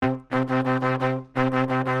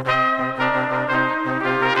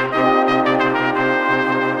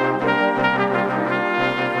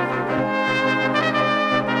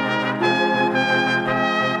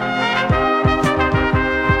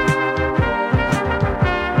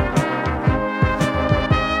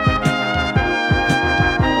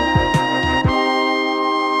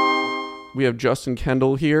we have Justin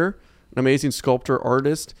Kendall here, an amazing sculptor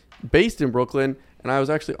artist based in Brooklyn. And I was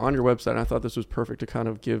actually on your website, and I thought this was perfect to kind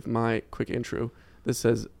of give my quick intro. This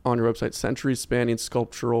says on your website, centuries spanning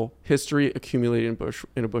sculptural history accumulated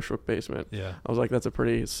in a Bushwick basement. Yeah. I was like, that's a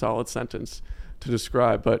pretty solid sentence to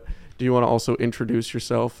describe. But do you want to also introduce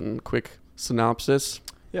yourself and quick synopsis?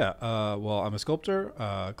 Yeah. Well, I'm a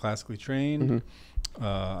sculptor, classically trained.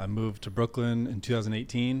 I moved to Brooklyn in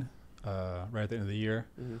 2018, right at the end of the year,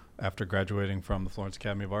 after graduating from the Florence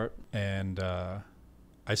Academy of Art. And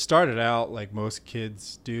I started out like most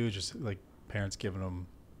kids do, just like parents giving them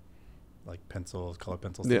like pencils, color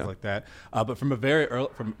pencils, things like that. But from very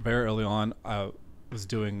early on, I was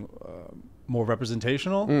doing more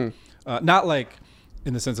representational, not like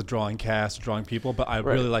in the sense of drawing cast, drawing people, but I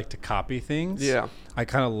really like to copy things. Yeah, I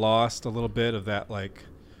kind of lost a little bit of that like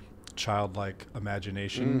childlike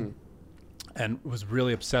imagination, and was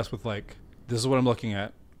really obsessed with like, this is what I'm looking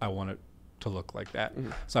at. I want it to look like that.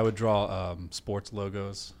 So I would draw sports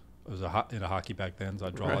logos. It was in a hockey back then, so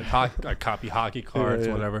I'd draw like I copy hockey cards,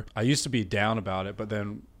 whatever. I used to be down about it, but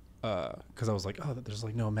then because I was like, oh, there's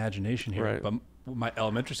like no imagination here. But my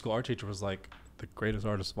elementary school art teacher was like the greatest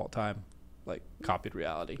artist of all time, like copied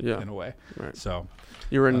reality in a way. So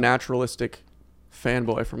you were a naturalistic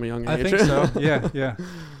fanboy from a young age. I think so. Yeah.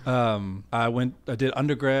 I did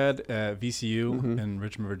undergrad at VCU in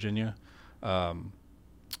Richmond, Virginia.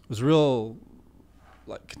 It was real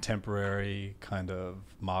like contemporary kind of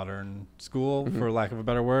modern school, for lack of a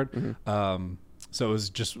better word. So it was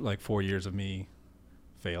just like 4 years of me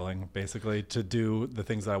failing basically to do the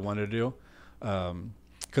things that I wanted to do.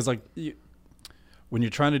 Cause like when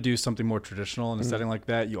you're trying to do something more traditional in a setting like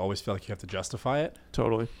that, you always feel like you have to justify it.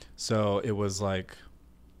 Totally. So it was like,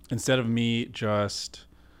 instead of me just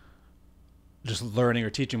learning or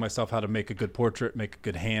teaching myself how to make a good portrait, make a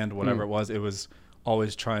good hand, whatever it was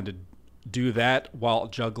always trying to do that while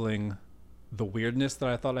juggling the weirdness that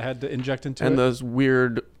I thought I had to inject into it. And those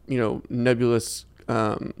weird, nebulous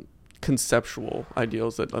conceptual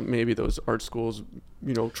ideals that maybe those art schools,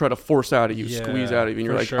 try to force out of you, squeeze out of you. And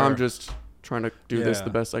you're like, I'm just trying to do this the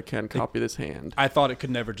best I can, copy this hand. I thought it could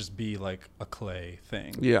never just be like a clay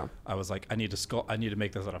thing. Yeah. I was like, I need to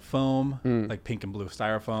make this out of foam, like pink and blue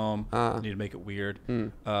styrofoam. I need to make it weird.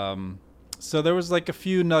 So there was like a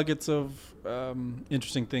few nuggets of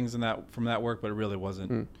interesting things from that work, but it really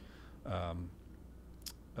wasn't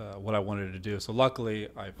what I wanted to do. So luckily,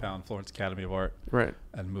 I found Florence Academy of Art,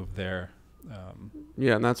 and moved there.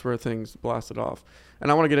 And that's where things blasted off. And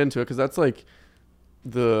I want to get into it because that's like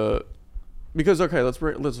let's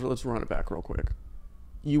run it back real quick.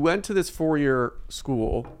 You went to this 4-year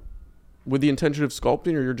school with the intention of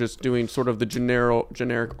sculpting, or you're just doing sort of the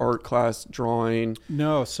generic art class drawing?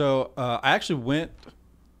 No. So I actually went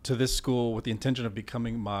to this school with the intention of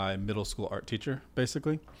becoming my middle school art teacher,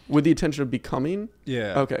 basically. With the intention of becoming?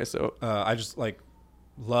 Yeah. Okay. So I just like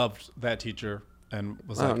loved that teacher and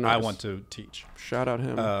was like, nice. I want to teach. Shout out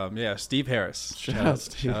him. Steve Harris. Shout out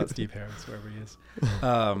Steve Harris, wherever he is.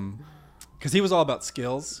 Because he was all about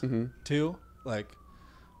skills too, like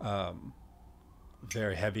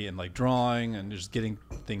very heavy in like drawing and just getting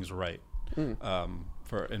things right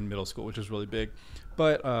for in middle school, which was really big.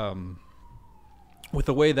 But with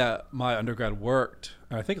the way that my undergrad worked,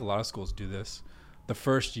 and I think a lot of schools do this, the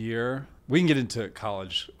first year, we can get into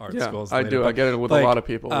college art schools later. I do. I get it with a lot of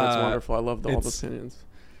people. It's wonderful. I love all the opinions.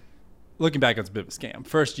 Looking back, it's a bit of a scam.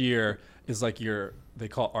 First year is like they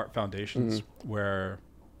call it art foundations, where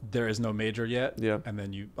there is no major yet, and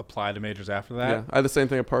then you apply to majors after that. Yeah, I had the same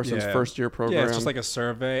thing at Parsons first year program. Yeah, it's just like a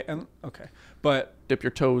survey, and but dip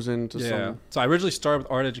your toes into some. So I originally started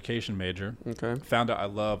with art education major. Okay. Found out I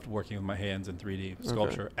loved working with my hands in 3D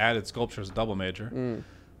sculpture. Okay. Added sculpture as a double major.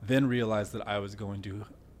 Then realized that I was going to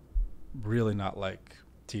really not like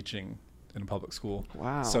teaching in a public school.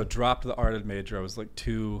 Wow. So dropped the art ed major. I was like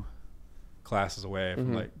 2 classes away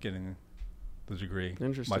from like getting the degree.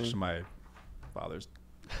 Interesting. Much to my father's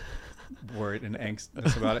worried and angst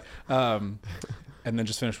about it. And then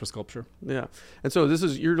just finished with sculpture. Yeah. And so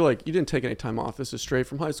you're like, you didn't take any time off. This is straight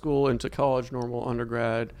from high school into college, normal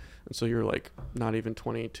undergrad. And so you're like not even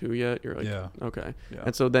 22 yet. You're like, okay. Yeah.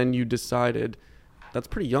 And so then you decided, that's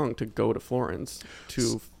pretty young to go to Florence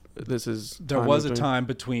There was a time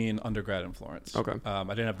between undergrad and Florence. Okay. I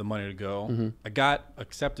didn't have the money to go. I got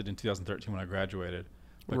accepted in 2013 when I graduated,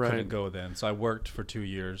 but couldn't go then. So I worked for 2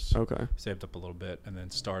 years. Okay. Saved up a little bit and then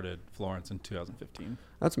started Florence in 2015.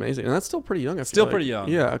 That's amazing. And that's still pretty young. Pretty young.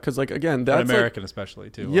 Yeah. Cause like, again, that's American especially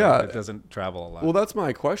too. Yeah. Like, it doesn't travel a lot. Well, that's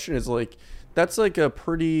my question is like, that's like I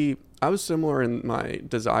was similar in my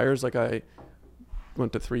desires. Like I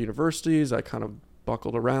went to 3 universities. I kind of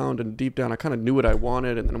buckled around, and deep down I kind of knew what I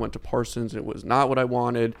wanted, and then I went to Parsons and it was not what I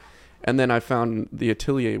wanted. And then I found the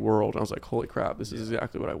Atelier world and I was like, holy crap, this is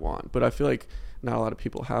exactly what I want. But I feel like not a lot of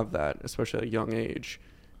people have that, especially at a young age.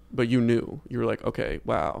 But you were like, okay,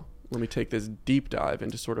 wow, let me take this deep dive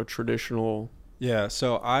into sort of traditional. Yeah.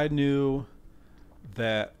 So I knew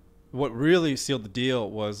that what really sealed the deal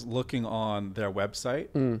was looking on their website.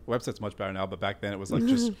 Website's much better now, but back then it was like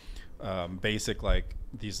just basic, like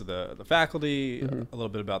these are the faculty, a little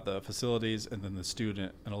bit about the facilities, and then the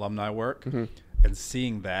student and alumni work. And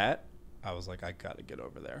seeing that, I was like, I got to get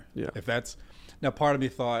over there. Yeah. If that's now, part of me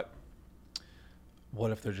thought,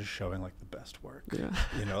 what if they're just showing like the best work? Yeah.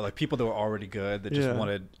 You know, like people that were already good that just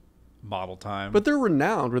wanted model time. But they're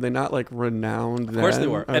renowned. Were they not like renowned? Of course they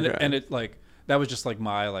were. Okay. And it like that was just like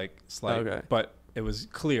my like slight, but it was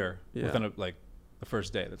clear within like the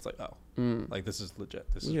first day. That's like, oh, like this is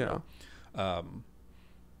legit. This is real.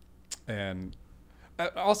 And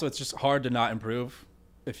also it's just hard to not improve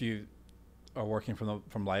if you are working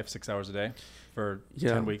from life 6 hours a day for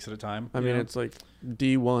 10 weeks at a time. I mean, it's like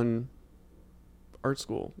D1 art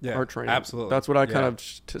school, art training. Absolutely. That's what I kind of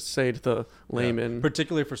to say to the layman.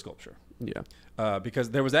 Particularly for sculpture. Yeah.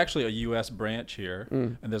 Because there was actually a U.S. branch here,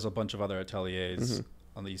 and there's a bunch of other ateliers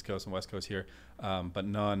on the East Coast and West Coast here, but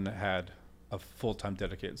none had a full-time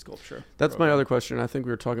dedicated sculpture. That's my other question. I think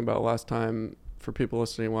we were talking about last time for people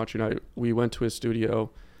listening and watching. We went to his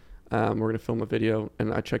studio. We're going to film a video,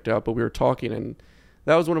 and I checked out, but we were talking, and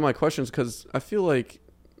that was one of my questions, because I feel like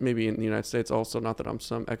maybe in the United States also, not that I'm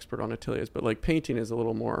some expert on ateliers, but like painting is a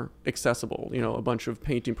little more accessible, you know, a bunch of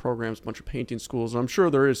painting programs, a bunch of painting schools, and I'm sure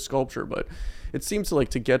there is sculpture, but it seems to like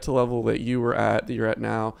to get to the level that you're at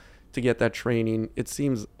now, to get that training, it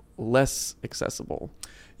seems less accessible.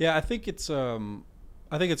 Yeah, I think it's a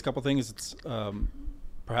couple things. It's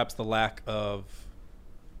perhaps the lack of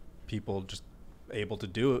people just able to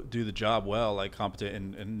do the job well, like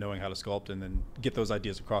competent and knowing how to sculpt and then get those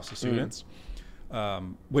ideas across to students,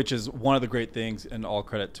 which is one of the great things, and all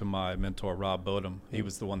credit to my mentor, Rob Bodum. He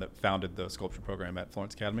was the one that founded the sculpture program at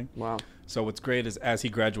Florence Academy. Wow. So what's great is as he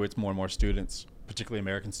graduates more and more students, particularly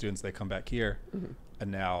American students, they come back here,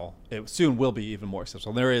 and now it soon will be even more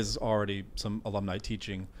accessible. There is already some alumni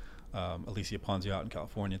teaching, Alicia Ponzi out in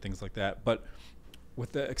California, things like that. But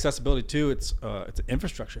with the accessibility too, it's an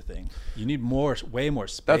infrastructure thing. You need way more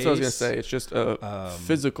space. That's what I was gonna say. It's just a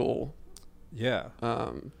physical,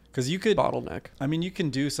 because you could bottleneck. I mean, you can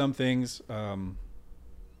do some things,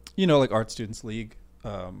 you know, like Art Students League.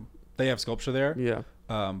 They have sculpture there. Yeah.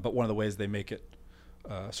 But one of the ways they make it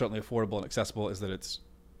certainly affordable and accessible is that it's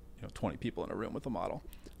 20 people in a room with a model,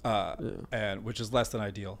 and which is less than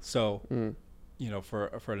ideal. So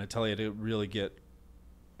for an atelier to really get,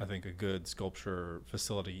 I think, a good sculpture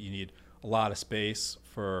facility, you need a lot of space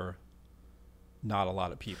for not a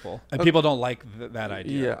lot of people, and people don't like that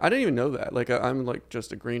idea. Yeah, I didn't even know that. Like, I'm like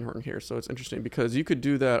just a greenhorn here, so it's interesting because you could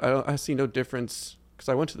do that. I see no difference because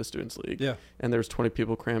I went to the Students League. Yeah, and there's 20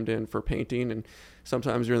 people crammed in for painting, and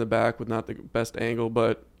sometimes you're in the back with not the best angle,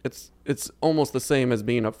 but it's almost the same as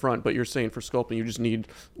being up front. But you're saying for sculpting, you just need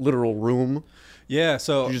literal room. Yeah,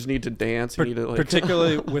 so you just need to dance. You need to, like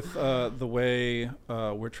particularly with the way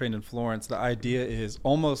we're trained in Florence, the idea is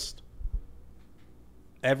almost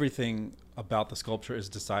everything about the sculpture is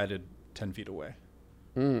decided 10 feet away.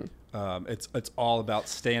 It's all about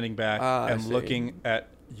standing back and looking at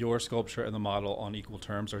your sculpture and the model on equal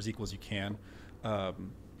terms, or as equal as you can.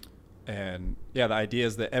 And yeah, the idea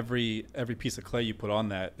is that every piece of clay you put on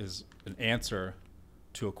that is an answer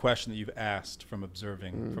to a question that you've asked from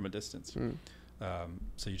observing from a distance.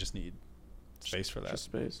 So you just need space for that. Just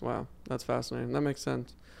space. Wow, that's fascinating. That makes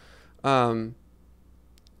sense. And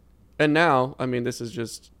now, I mean, this is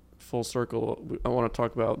just full circle. I want to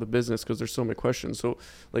talk about the business because there's so many questions. So,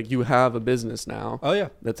 like, you have a business now. Oh yeah,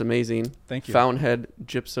 that's amazing. Thank you. Fountainhead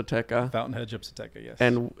Gypsoteca. Fountainhead Gypsoteca, yes.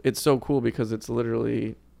 And it's so cool because it's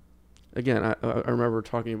literally, again, I remember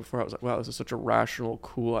talking before. I was like, wow, this is such a rational,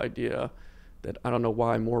 cool idea that I don't know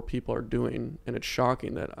why more people are doing, and it's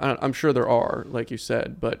shocking that I'm sure there are, like you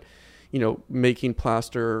said, but making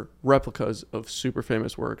plaster replicas of super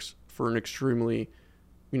famous works for an extremely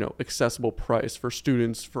accessible price for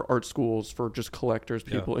students, for art schools, for just collectors,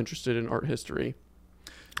 people interested in art history.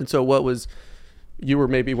 And so you were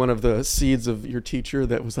maybe one of the seeds of your teacher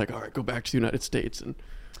that was like, all right, go back to the United States and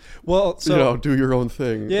do your own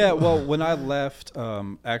thing. Yeah, well, when I left,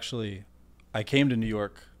 actually, I came to New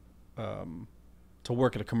York to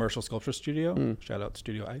work at a commercial sculpture studio. Shout out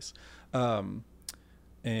Studio Ice.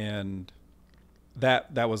 And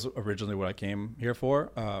that was originally what I came here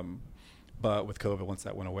for. But with COVID, once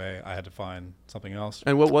that went away, I had to find something else.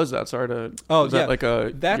 And what was that? Sorry to. Oh, was yeah. that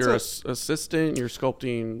like That's you're a- assistant. You're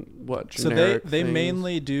sculpting what? So Generic they things?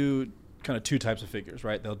 mainly do kind of two types of figures,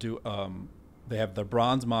 right? They'll do they have the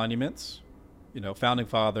bronze monuments, founding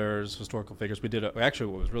fathers, historical figures. We did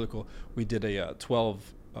actually what was really cool. We did a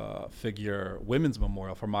 12 figure women's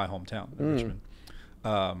memorial for my hometown in Richmond.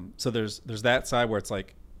 So there's that side where it's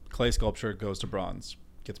like clay sculpture goes to bronze,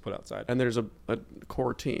 gets put outside. And there's a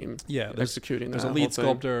core team. Yeah, executing. There's that a lead whole thing.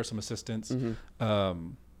 sculptor, some assistants.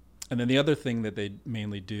 And then the other thing that they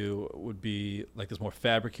mainly do would be like these more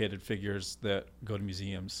fabricated figures that go to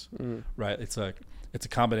museums, right? It's a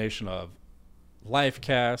combination of life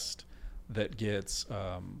cast that gets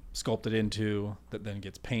sculpted into, that then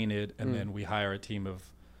gets painted, and then we hire a team of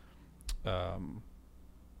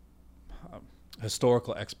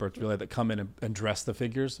historical experts really that come in and dress the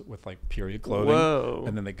figures with like period clothing. Whoa.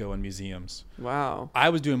 And then they go in museums. Wow. I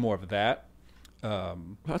was doing more of that.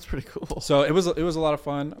 That's pretty cool. So it was a lot of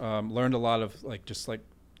fun. Learned a lot of just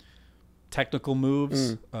technical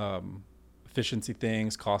moves, efficiency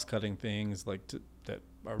things, cost cutting things that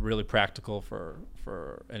are really practical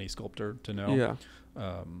for any sculptor to know.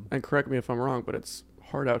 Yeah. And correct me if I'm wrong, but it's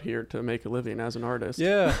hard out here to make a living as an artist.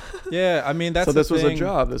 Yeah. I mean, that's so. This the was a thing.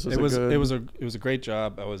 job. This was it was a great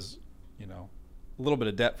job. I was, a little bit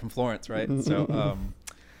of debt from Florence, right? So,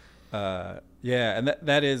 and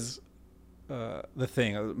that is. The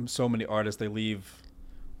thing, so many artists, they leave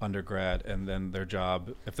undergrad and then their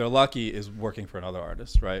job, if they're lucky, is working for another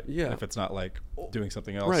artist, right? Yeah. If it's not like doing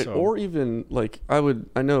something else. Right. So. Or even like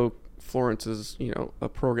I know Florence is, a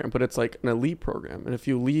program, but it's like an elite program. And if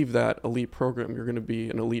you leave that elite program, you're going to be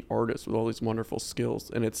an elite artist with all these wonderful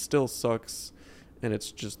skills. And it still sucks. And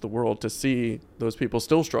it's just the world to see those people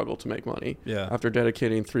still struggle to make money after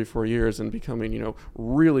dedicating 3-4 years and becoming,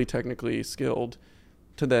 really technically skilled,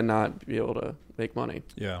 to then not be able to make money.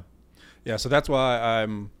 Yeah. So that's why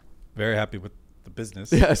I'm very happy with the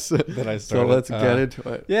business. Yes. That I started. So let's get into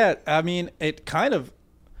it. Yeah. I mean, it kind of,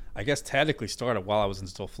 I guess, technically started while I was in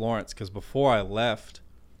still Florence, because before I left,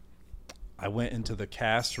 I went into the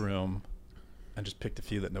cast room and just picked a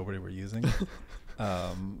few that nobody were using.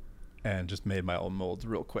 And just made my own molds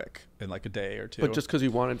real quick in like a day or two. But just because you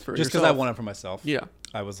wanted for just because I wanted for myself. Yeah.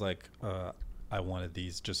 I was like, I wanted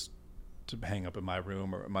these just to hang up in my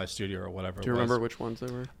room or my studio or whatever. Do you remember which ones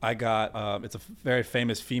they were? I got it's a very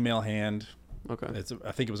famous female hand. Okay.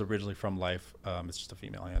 I think it was originally from Life. It's just a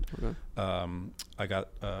female hand. Okay. I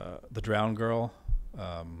got the Drowned Girl.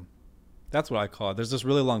 That's what I call it. There's this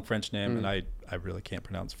really long French name, and I really can't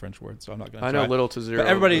pronounce French words, so I'm not going to try. I know little to zero. But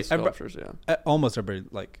everybody, sculptures, almost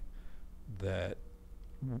everybody that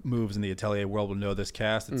moves in the atelier world will know this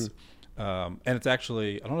cast. It's and it's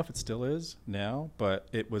actually, I don't know if it still is now, but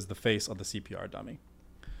it was the face of the CPR dummy.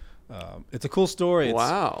 It's a cool story.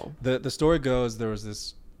 Wow. The story goes, there was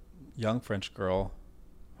this young French girl,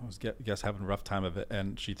 I was guess having a rough time of it,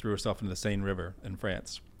 and she threw herself into the Seine River in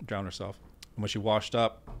France, drowned herself. And when she washed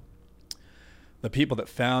up, the people that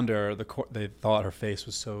found her, they thought her face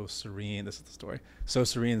was so serene. This is the story. So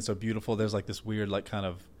serene and so beautiful. There's like this weird, like kind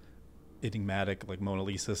of enigmatic, like Mona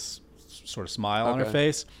Lisa sort of smile on her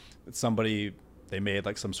face. They made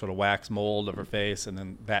like some sort of wax mold of her face, and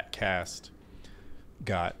then that cast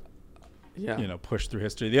got, pushed through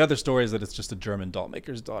history. The other story is that it's just a German doll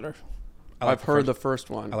maker's daughter. I've heard the first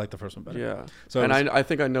one. I like the first one better. Yeah. So I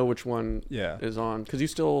think I know which one is on, because you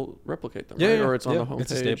still replicate them, right? Yeah, or it's on the homepage.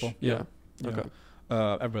 It's a staple. Yeah. Okay.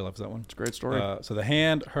 Everybody loves that one. It's a great story. So the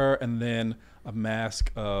hand, her, and then a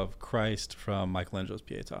mask of Christ from Michelangelo's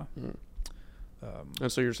Pietà.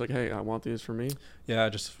 And so you're just like, hey, I want these for me? Yeah, I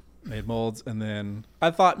just made molds, and then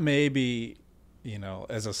I thought maybe,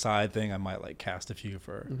 as a side thing, I might like cast a few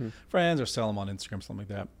for friends or sell them on Instagram, something like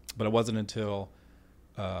that. But it wasn't until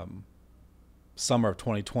summer of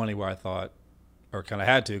 2020 where I thought, or kind of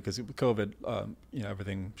had to, because COVID,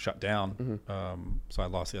 everything shut down. So I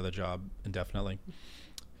lost the other job indefinitely.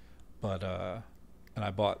 But and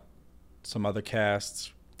I bought some other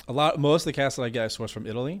casts. Most of the casts that I get I source from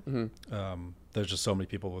Italy. There's just so many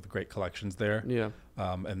people with great collections there. Yeah.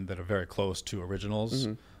 And that are very close to originals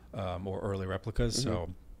or early replicas. So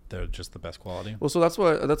they're just the best quality. Well, so that's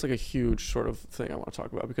like a huge sort of thing I want to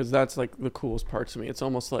talk about, because that's like the coolest part to me. It's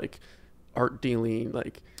almost like art dealing,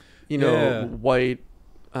 like, white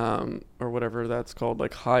or whatever that's called,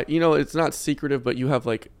 like high, it's not secretive, but you have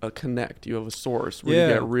like a connect, you have a source where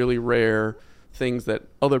you get really rare things that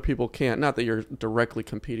other people can't. Not that you're directly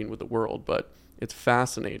competing with the world, but it's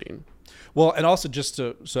fascinating. Well, and also just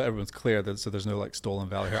so everyone's clear, so there's no like stolen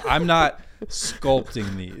value here. I'm not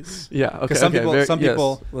sculpting these. Yeah. Okay. Some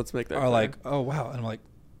people let's make that are clear. like, oh wow, and I'm like,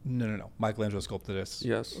 No. Michelangelo sculpted this.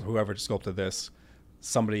 Yes. Whoever sculpted this,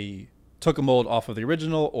 somebody took a mold off of the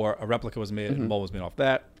original, or a replica was made, and a mold was made off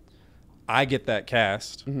that. I get that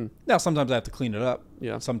cast. Now, sometimes I have to clean it up.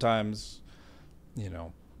 Yeah. Sometimes,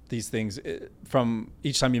 these things, from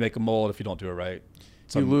each time you make a mold, if you don't do it right,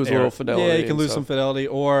 you lose a little fidelity. Yeah, you can lose some fidelity.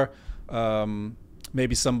 Or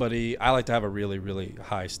maybe I like to have a really, really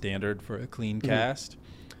high standard for a clean cast.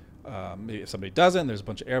 Maybe if somebody doesn't, there's a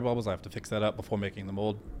bunch of air bubbles, I have to fix that up before making the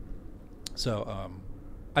mold. So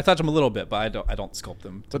I touch them a little bit, but I don't sculpt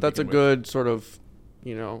them. But that's a good sort of,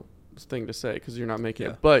 thing to say, because you're not making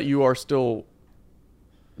it. But you are still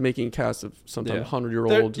making casts of sometimes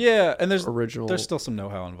 100-year-old and there's original. There's still some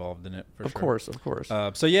know-how involved in it, for sure. Of course.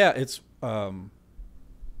 So yeah, it's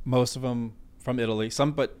most of them from Italy,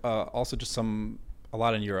 some, but also just a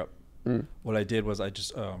lot in Europe. What I did was I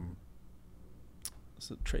just it's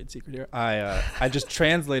a trade secret here. I just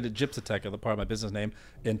translated Gypsoteka, the part of my business name,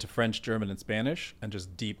 into French, German, and Spanish, and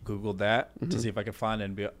just deep Googled that to see if I could find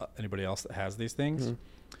anybody else that has these things.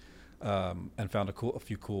 And found a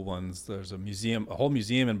few cool ones. There's a whole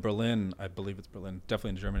museum in Berlin, I believe it's Berlin, definitely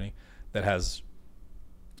in Germany, that has,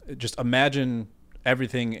 just imagine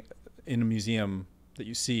everything in a museum that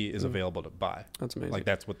you see is available to buy. That's amazing. Like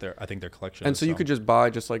that's what I think their collection and is. so you could just buy,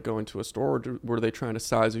 just like go into a store, or were they trying to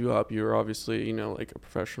size you up? You're obviously, like a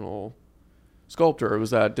professional sculptor.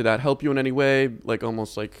 Did that help you in any way? Like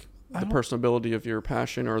almost like the personability of your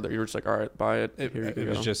passion, or that you're just like, all right, buy it. It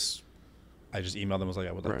was just, I just emailed them, was like,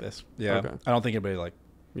 I would like this. Yeah. Okay. I don't think anybody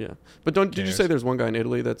yeah. But did you say there's one guy in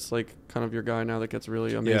Italy that's like kind of your guy now that gets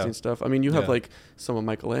really amazing stuff? I mean, you have like some of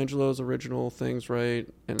Michelangelo's original things, right?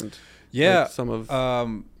 And like some of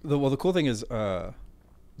the cool thing is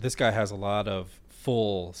this guy has a lot of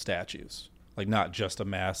full statues, like not just a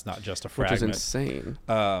mass, not just a fragment. Which is insane.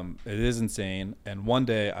 It is insane. And one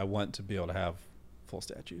day I want to be able to have full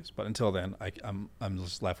statues, but until then I'm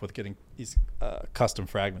just left with getting these custom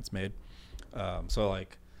fragments made. If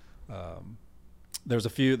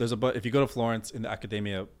you go to Florence in the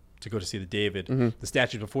Accademia to go to see the David, the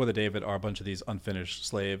statues before the David are a bunch of these unfinished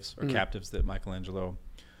slaves or captives that Michelangelo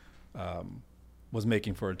was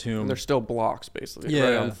making for a tomb. And they're still blocks, basically. Yeah.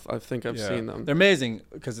 Right? I think I've seen them. They're amazing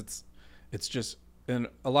because it's just, in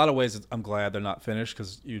a lot of ways, I'm glad they're not finished,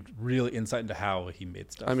 because you really insight into how he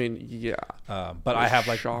made stuff. I mean, yeah. But I have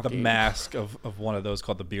the mask of one of those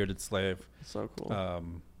called the Bearded Slave. So cool.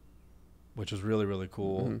 Which is really, really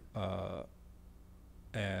cool.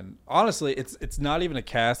 And honestly, it's not even a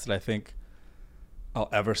cast that I think I'll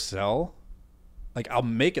ever sell. Like, I'll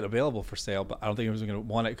make it available for sale, but I don't think anyone's going to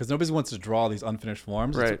want it, because nobody wants to draw these unfinished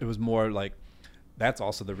forms. Right. It was more like, that's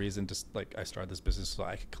also the reason I started this business, so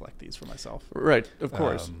I could collect these for myself. Right, of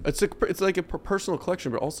course. It's like a personal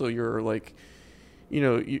collection, but also you're like,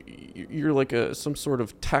 you're like some sort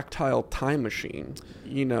of tactile time machine,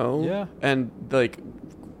 Yeah. And like,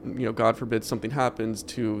 God forbid something happens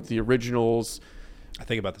to the originals. I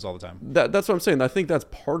think about this all the time. That's what I'm saying. I think that's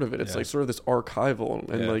part of it. It's like sort of this archival,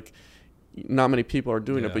 and like not many people are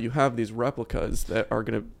doing it, but you have these replicas that are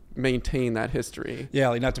going to maintain that history. Yeah,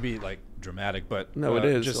 like not to be like dramatic, but no, it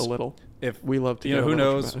is just a little. If we love to, who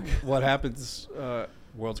knows what happens.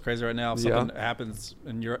 World's crazy right now. If something happens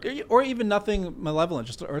in Europe, or even nothing malevolent,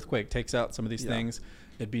 just an earthquake takes out some of these things,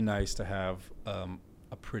 it'd be nice to have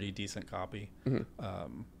a pretty decent copy.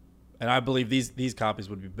 And I believe these copies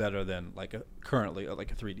would be better than currently a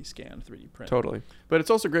 3D scan, 3D print. Totally. But it's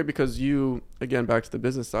also great because you, again, back to the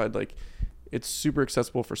business side, like it's super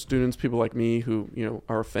accessible for students, people like me who,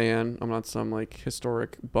 are a fan. I'm not some like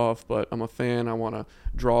historic buff, but I'm a fan. I want to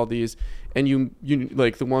draw these. And you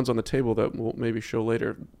like the ones on the table that we'll maybe show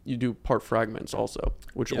later, you do part fragments also,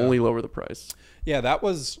 which only lower the price. Yeah, that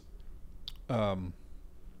was,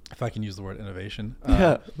 if I can use the word innovation,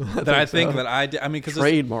 that I think that I did. I mean, because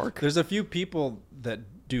trademark. There's a few people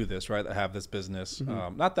that do this, right? That have this business.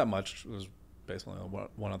 Not that much. There's basically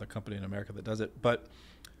one other company in America that does it. But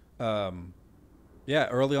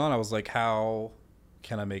early on, I was like, how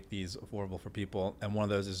can I make these affordable for people? And one of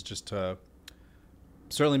those is just to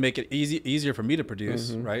certainly make it easier for me to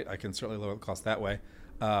produce, right? I can certainly lower the cost that way.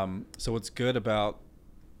 So what's good about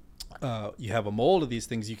you have a mold of these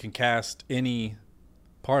things, you can cast any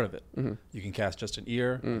part of it. You can cast just an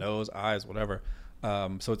ear, nose, eyes, whatever.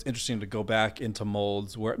 So it's interesting to go back into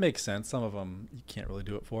molds where it makes sense. Some of them you can't really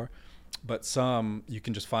do it for, but some you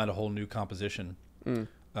can just find a whole new composition.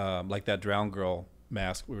 Like that Drowned Girl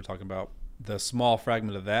mask we were talking about. The small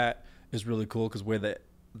fragment of that is really cool because where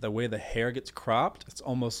the way the hair gets cropped,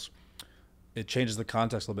 it changes the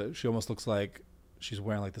context a little bit. She almost looks like she's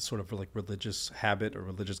wearing like this sort of like religious habit or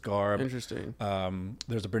religious garb. Interesting.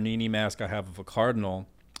 There's a Bernini mask I have of a cardinal,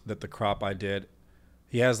 that the crop I did,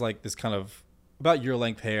 he has like this kind of about your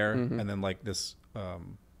length hair Mm-hmm. and then like this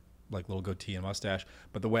like little goatee and mustache.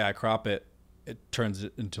 But the way I crop it, it turns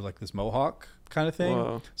it into like this mohawk kind of thing.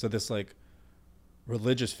 Whoa. So this like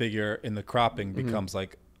religious figure in the cropping Mm-hmm. becomes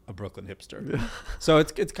like a Brooklyn hipster. So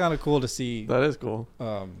it's kind of cool to see That is cool.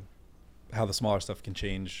 how the smaller stuff can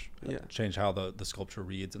change Yeah. change how the sculpture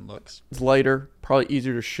reads and looks. It's lighter, probably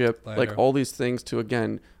easier to ship. Like Lighter. all these things to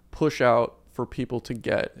again push out for people to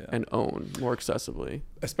get Yeah. and own more accessibly.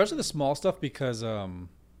 Especially the small stuff, because the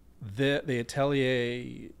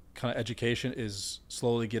atelier kind of education is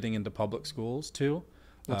slowly getting into public schools too.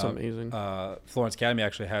 That's amazing. Florence Academy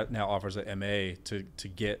actually now offers an MA to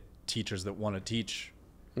get teachers that want to teach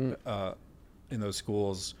in those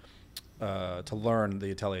schools to learn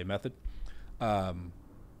the atelier method.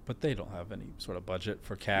 But they don't have any sort of budget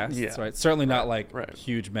for casts, Yeah. right? Certainly not like Right.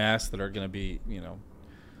 huge masks that are going to be,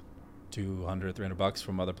 $200, $300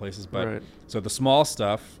 from other places. But Right. so the small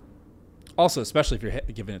stuff, also, especially if you're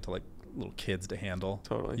giving it to like little kids to handle,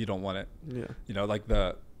 Totally. you don't want it. Yeah. Like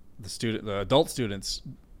the adult students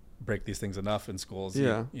break these things enough in schools.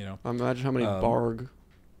 Yeah. Imagine how many Barg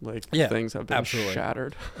yeah, things have been absolutely.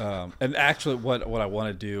 shattered. And actually, what I want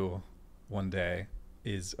to do one day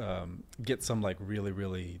is get some like really,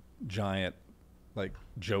 really giant like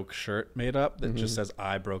joke shirt made up that just says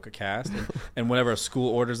 "I broke a cast," and whenever a school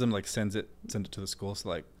orders them, like send it to the school, so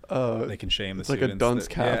like they can shame the It's like a students. dunce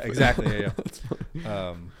cap. Yeah, exactly. Yeah, That's funny.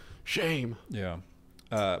 yeah. Shame. Yeah.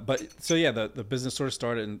 But so yeah, the business sort of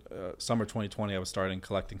started in summer 2020. I was starting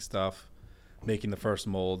collecting stuff, making the first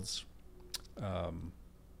molds,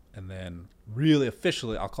 and then really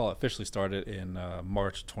officially, I'll call it officially, started in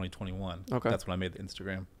March 2021. Okay. That's when I made the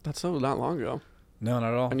Instagram. That's so not long ago. No,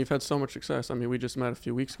 not at all. And you've had so much success. I mean, we just met a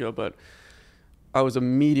few weeks ago, but I was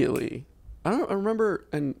immediately. I remember.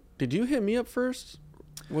 And did you hit me up first?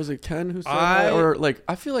 Was it Ken who said that? Or like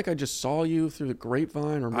I feel like I just saw you through the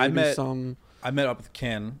grapevine, or maybe some. I met up with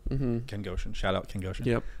Ken Goshen. Shout out Ken Goshen.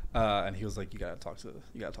 Yep. And he was like, "You gotta talk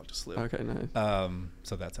to Slew." Okay, nice.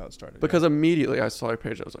 So that's how it started. Because immediately I saw your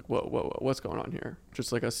page, I was like, whoa, what's going on here?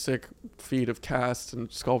 Just like a sick feed of casts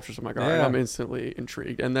and sculptures. I'm like, all right, Yeah. I'm instantly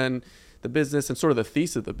intrigued. And then the business and sort of the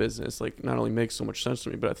thesis of the business, like not only makes so much sense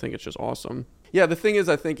to me, but I think it's just awesome. Yeah, the thing is,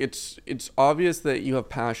 I think it's obvious that you have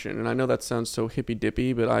passion. And I know that sounds so hippy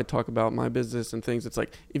dippy, but I talk about my business and things. It's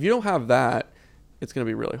like, if you don't have that, it's going to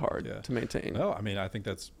be really hard to maintain. No, I mean, I think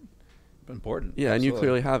that's important. Yeah, and you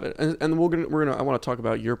Absolutely. clearly have it. And we're gonna I want to talk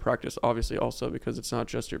about your practice obviously also, because it's not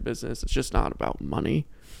just your business. It's just not about money.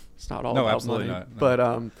 It's not all about absolutely money. not.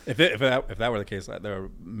 No. But if that were the case, there are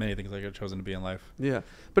many things I could have chosen to be in life. yeah.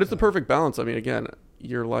 But it's the perfect balance. I mean, again,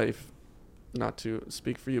 your life, not to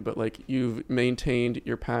speak for you, but like you've maintained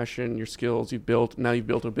your passion, your skills, you've built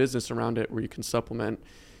a business around it where you can supplement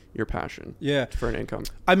your passion Yeah. for an income.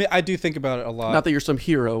 I mean, I do think about it a lot. Not that you're some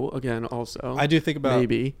hero again also. I do think about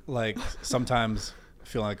maybe like sometimes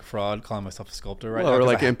feeling like a fraud, calling myself a sculptor right or now.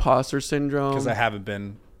 like imposter syndrome. Because I haven't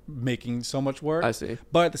been making so much work. I see.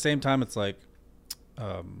 But at the same time, it's like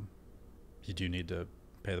you do need to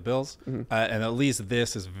pay the bills, and at least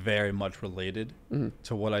this is very much related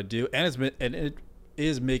to what I do, and it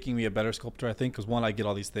is making me a better sculptor, I think, because one, I get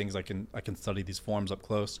all these things, I can study these forms up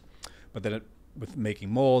close, but then with making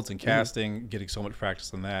molds and casting, getting so much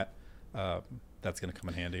practice on that, that's going to come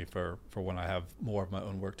in handy for when I have more of my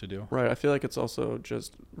own work to do. Right. I feel like it's also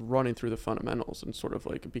just running through the fundamentals and sort of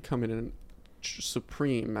like becoming a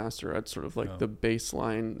supreme master at sort of like the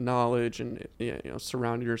baseline knowledge and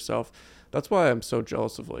surrounding yourself. That's why I'm so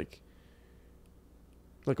jealous of like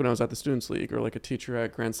when I was at the Students League or like a teacher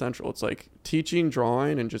at Grand Central. It's like teaching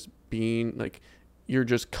drawing and just being like you're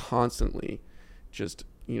just constantly just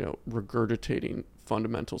regurgitating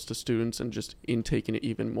fundamentals to students and just intaking it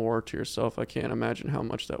even more to yourself. I can't imagine how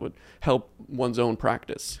much that would help one's own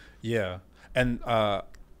practice. Yeah. And I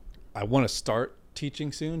want to start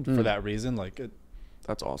teaching soon for that reason. Like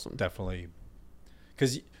that's awesome. Definitely.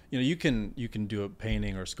 Because you can do a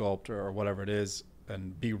painting or sculpt or whatever it is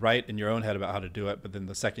and be right in your own head about how to do it, but then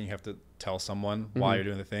the second you have to tell someone why you're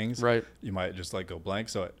doing the things, right, you might just like go blank.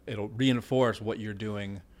 So it'll reinforce what you're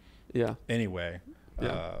doing anyway.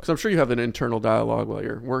 Yeah, because I'm sure you have an internal dialogue while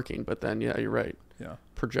you're working, but then you're right. Yeah,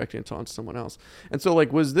 projecting it onto someone else. And so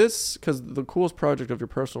like, was this because the coolest project of your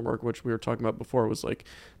personal work, which we were talking about before, was like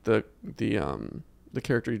the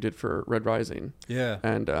character you did for Red Rising. Yeah.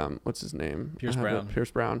 And what's his name?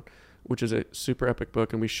 Pierce Brown, which is a super epic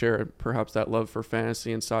book, and we share perhaps that love for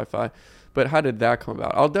fantasy and sci-fi. But how did that come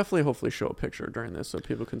about? I'll definitely hopefully show a picture during this so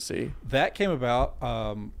people can see. That came about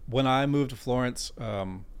when I moved to Florence.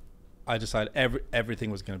 I decided everything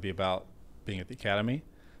was going to be about being at the academy.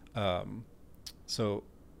 So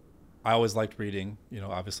I always liked reading,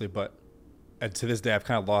 obviously, but and to this day, I've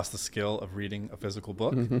kind of lost the skill of reading a physical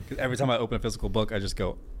book. 'Cause every time I open a physical book, I just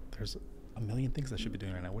go, there's a million things I should be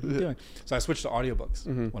doing right now. What are you doing? So I switched to audiobooks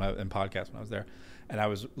and podcasts when I was there. And I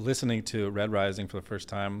was listening to Red Rising for the first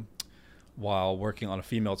time while working on a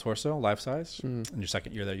female torso, life size. In your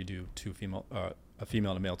second year there, you do a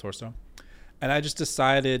female and a male torso. And I just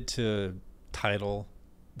decided to title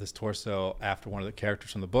this torso after one of the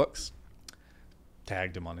characters from the books.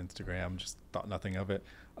 Tagged him on Instagram, just thought nothing of it.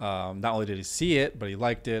 Not only did he see it, but he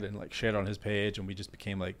liked it and like shared it on his page, and we just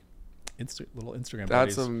became like little Instagram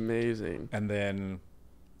buddies. That's amazing. And then,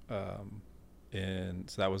 so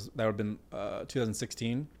that would have been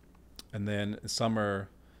 2016, and then summer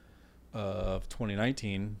of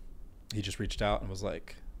 2019, he just reached out and was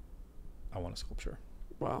like, "I want a sculpture."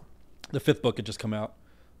 Wow. The 5th book had just come out,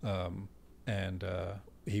 and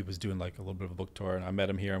he was doing like a little bit of a book tour, and I met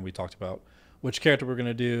him here, and we talked about which character we're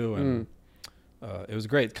gonna do, and it was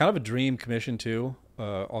great. Kind of a dream commission too.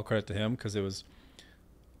 All credit to him, because it was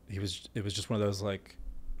just one of those like,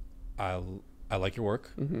 I like your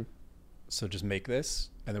work, so just make this.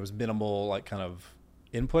 And there was minimal like kind of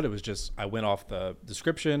input. It was just I went off the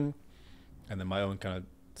description, and then my own kind of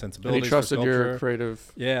sensibilities. And he trusted for your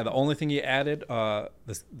creative. Yeah, the only thing he added,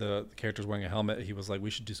 the character's wearing a helmet. He was like, we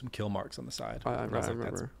should do some kill marks on the side. I was like,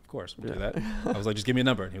 remember. Of course, we'll do that. I was like, just give me a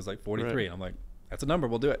number. And he was like, 43. Right. And I'm like, that's a number.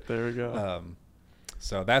 We'll do it. There we go.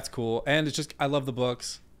 So that's cool. And it's just, I love the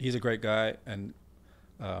books. He's a great guy. And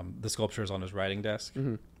the sculpture is on his writing desk,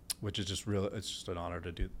 which is just it's just an honor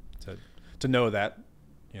to know that,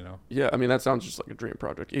 Yeah, I mean, that sounds just like a dream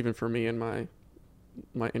project, even for me and my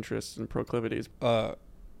interests and proclivities.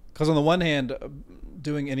 Because on the one hand,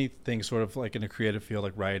 doing anything sort of like in a creative field,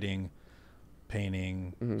 like writing,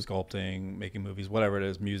 painting, sculpting, making movies, whatever it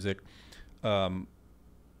is, music,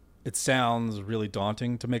 it sounds really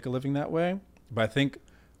daunting to make a living that way. But I think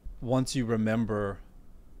once you remember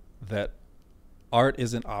that art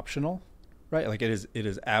isn't optional, right? Like it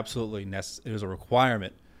is absolutely necessary. It is a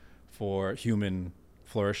requirement for human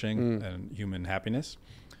flourishing and human happiness.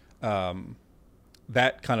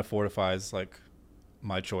 That kind of fortifies like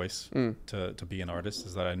my choice to be an artist,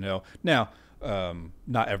 is that I know now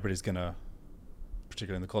not everybody's gonna,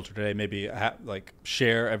 particularly in the culture today, maybe like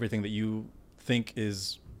share everything that you think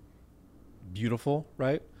is beautiful,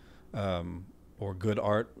 right? Or good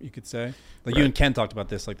art, you could say. Like you and Ken talked about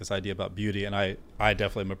this, like this idea about beauty, and I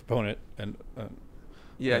definitely am a proponent. And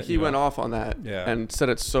he went off on that and said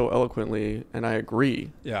it so eloquently, and I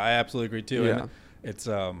agree. Yeah, I absolutely agree too. Yeah. And it's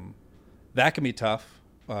that can be tough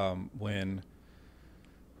when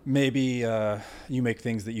maybe you make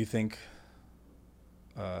things that you think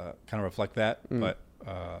kind of reflect that, but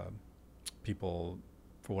people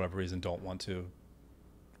for whatever reason don't want to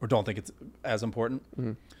or don't think it's as important.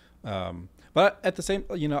 But at the same,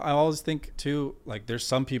 I always think too, like there's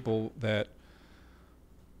some people that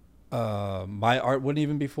my art wouldn't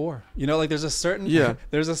even be for. Like there's a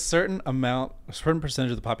certain amount, a certain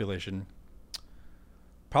percentage of the population,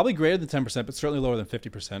 probably greater than 10%, but certainly lower than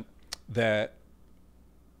 50%, that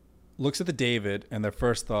looks at the David and their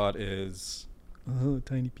first thought is, oh,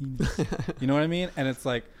 tiny penis. You know what I mean? And it's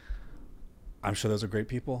like, I'm sure those are great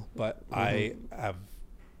people, but I have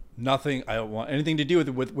nothing. I don't want anything to do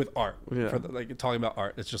with art. Yeah. Like talking about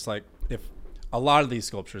art, it's just like if a lot of these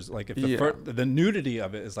sculptures, like if the nudity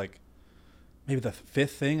of it is like maybe the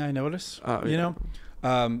 5th thing I notice.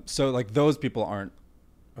 So like those people aren't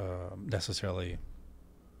necessarily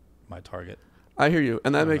my target. I hear you,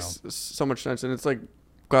 and that makes so much sense. And it's like,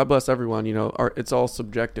 God bless everyone. Art, it's all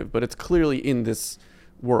subjective, but it's clearly in this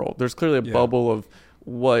world. There's clearly a bubble of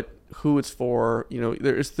who it's for.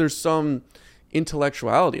 There's some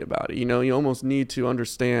intellectuality about it. You almost need to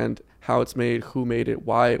understand how it's made, who made it,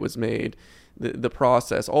 why it was made, the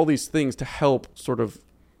process, all these things to help sort of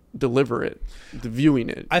deliver it, viewing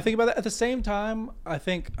it. I think about that. At the same time, I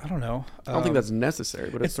don't know. I don't think that's necessary,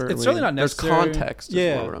 but it's certainly not necessary. There's context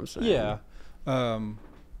is what I'm saying. Yeah.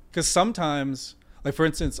 Because sometimes, like for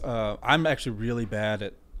instance, I'm actually really bad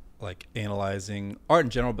at like analyzing art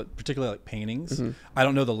in general, but particularly like paintings. I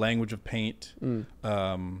don't know the language of paint.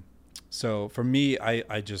 So for me,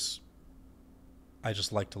 I just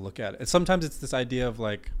like to look at it. And sometimes it's this idea of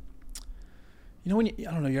like, when I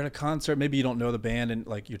don't know, you're at a concert, maybe you don't know the band, and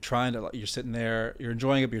like you're sitting there, you're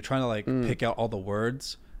enjoying it, but you're trying to like pick out all the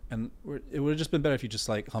words, and it would have just been better if you just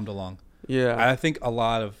like hummed along. Yeah, I think a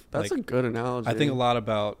lot of that's a good analogy. I think a lot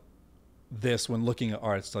about this when looking at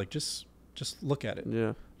art. It's like just look at it.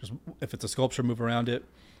 Yeah, just if it's a sculpture, move around it,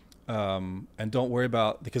 and don't worry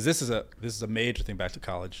about, because this is a major thing back to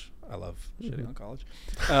college. I love shitting on college.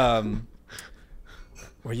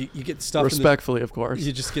 Where you get stuffed respectfully, of course.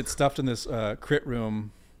 You just get stuffed in this crit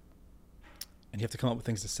room, and you have to come up with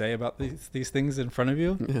things to say about these things in front of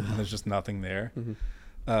you, and there's just nothing there.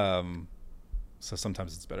 So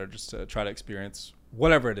sometimes it's better just to try to experience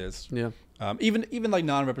whatever it is. Yeah. Even like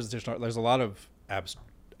non-representational art. There's a lot of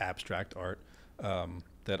abstract art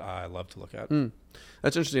that I love to look at.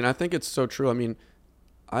 That's interesting. I think it's so true. I mean,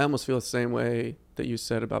 I almost feel the same way that you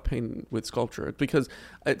said about painting with sculpture, because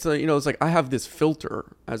it's it's like I have this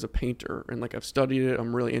filter as a painter, and like I've studied it,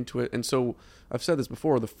 I'm really into it. And so I've said this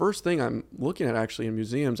before, the first thing I'm looking at actually in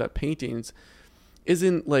museums at paintings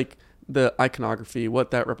isn't like the iconography,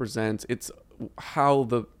 what that represents. It's how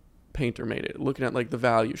the painter made it, looking at like the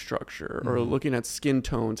value structure or looking at skin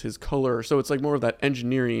tones, his color. So it's like more of that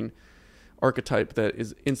engineering archetype that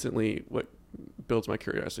is instantly what builds my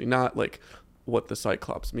curiosity, not like what the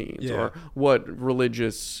Cyclops means or what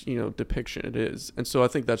religious depiction it is. And so I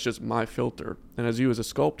think that's just my filter, and as you as a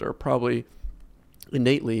sculptor probably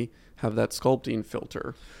innately have that sculpting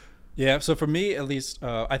filter. So for me at least,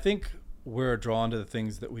 I think we're drawn to the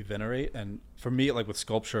things that we venerate, and for me, like with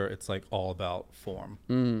sculpture, it's like all about form,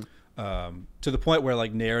 to the point where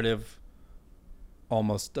like narrative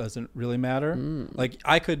almost doesn't really matter. Like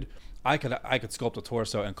I could sculpt a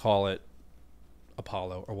torso and call it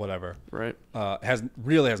Apollo or whatever. Right. Has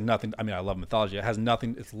nothing. I mean, I love mythology. It has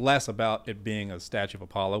nothing. It's less about it being a statue of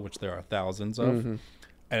Apollo, which there are thousands of, and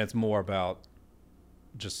it's more about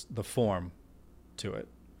just the form to it.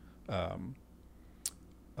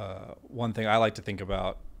 One thing I like to think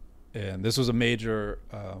about, and this was a major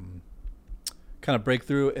kind of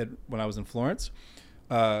breakthrough when I was in Florence,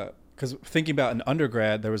 because thinking about in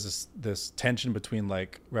undergrad, there was this tension between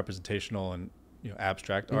like representational and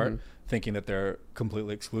abstract art, thinking that they're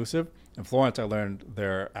completely exclusive. In Florence, I learned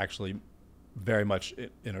they're actually very much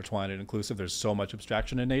intertwined and inclusive. There's so much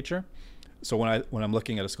abstraction in nature. So when I'm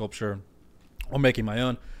looking at a sculpture or making my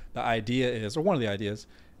own, the idea is, or one of the ideas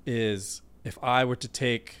is, if I were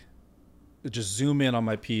to just zoom in on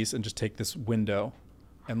my piece and just take this window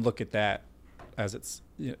and look at that as it's,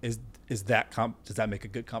 does that make a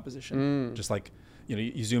good composition? Just like,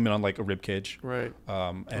 you zoom in on like a rib cage, right?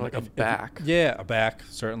 And like a back. A back,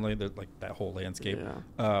 certainly. There's like that whole landscape.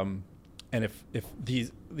 Yeah. And if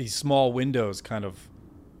these small windows kind of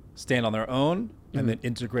stand on their own and then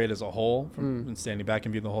integrate as a whole from standing back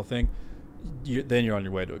and viewing the whole thing, then you're on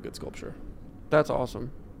your way to a good sculpture. That's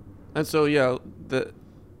awesome. And so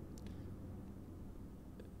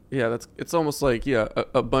it's almost like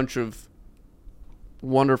a bunch of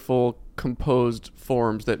wonderful composed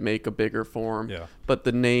forms that make a bigger form. Yeah. But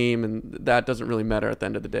the name and that doesn't really matter at the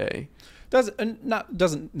end of the day.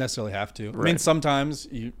 Doesn't necessarily have to. Right. I mean, sometimes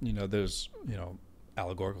there's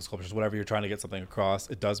allegorical sculptures, whatever you're trying to get something across,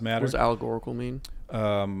 it does matter. What does allegorical mean?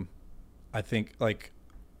 I think like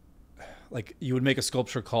you would make a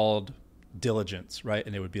sculpture called Diligence, right?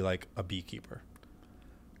 And it would be like a beekeeper.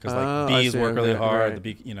 Because like bees work really hard. Right.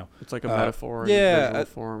 The bee, it's like a metaphor, visual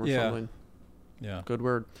form or something. Yeah, good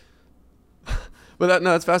word. But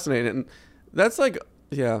that's fascinating, and that's like,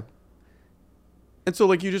 yeah. And so,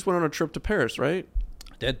 like, you just went on a trip to Paris, right?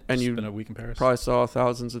 I did. And you spent a week in Paris. Probably saw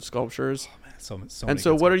thousands of sculptures. Oh man, so and many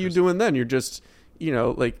so, what sculptures. are you doing then? You're just,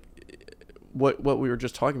 like, what we were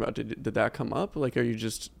just talking about. Did that come up? Like, are you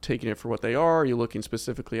just taking it for what they are? Are you looking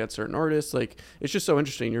specifically at certain artists? Like, it's just so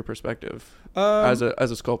interesting your perspective as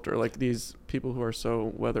a sculptor. Like these people who are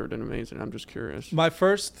so weathered and amazing. I'm just curious. My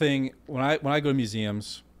first thing when I go to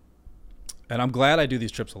museums, and I'm glad I do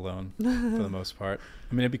these trips alone for the most part.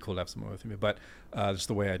 I mean, it'd be cool to have someone with me, but just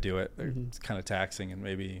the way I do it, it's kind of taxing and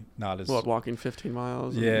maybe not as... walking 15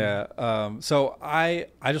 miles? Yeah. So I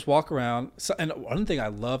just walk around. And one thing I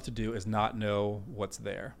love to do is not know what's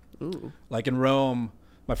there. Ooh. Like in Rome,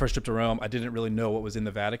 my first trip to Rome, I didn't really know what was in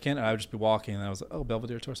the Vatican. And I would just be walking and I was like, oh,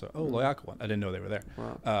 Belvedere Torso. Oh, Laocoon. I didn't know they were there.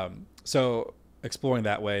 Wow. So exploring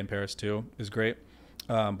that way in Paris too is great.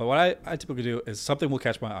 But what I typically do is something will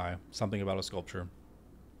catch my eye, something about a sculpture.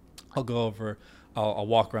 I'll go over, I'll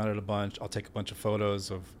walk around it a bunch. I'll take a bunch of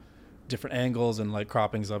photos of different angles and like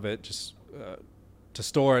croppings of it, just to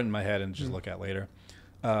store it in my head and just look at later.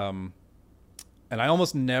 And I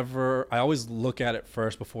always look at it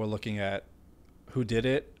first before looking at who did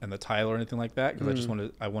it and the title or anything like that, because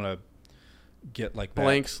I want to get like that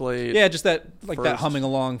blank slate. Yeah, just that like first. That humming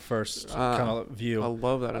along first kind of view. I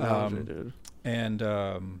love that analogy, dude. And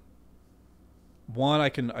one I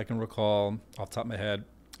can recall off the top of my head.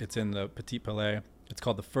 It's in the Petit Palais. It's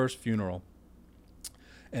called The First Funeral,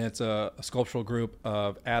 and it's a sculptural group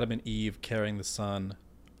of Adam and Eve carrying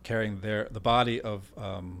the body of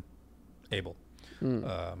Abel.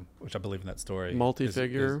 which I believe in that story.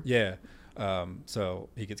 Multi-figure. Yeah. So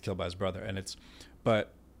he gets killed by his brother,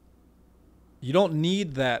 but you don't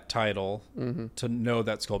need that title to know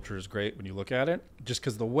that sculpture is great when you look at it, just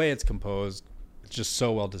because the way it's composed, it's just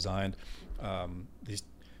so well designed. These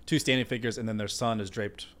two standing figures, and then their son is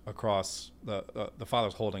draped across the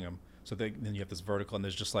father's holding him. So then you have this vertical, and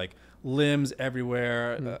there's just like limbs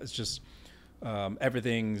everywhere. It's just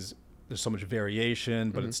there's so much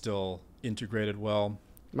variation, but it's still integrated well.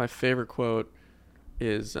 My favorite quote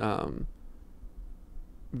is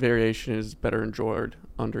variation is better enjoyed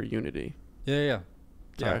under unity. Yeah.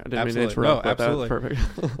 Sorry, I didn't absolutely. mean to interrupt. No, absolutely. Perfect.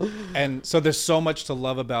 And so there's so much to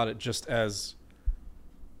love about it, just as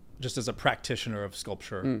a practitioner of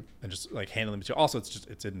sculpture and just like handling material. Also,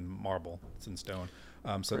 it's in marble, it's in stone.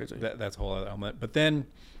 So that's a whole other element. But then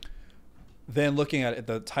looking at it,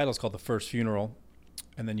 the title is called The First Funeral,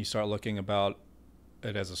 and then you start looking about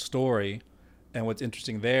it as a story. And what's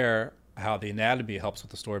interesting there, how the anatomy helps with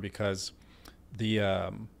the story, because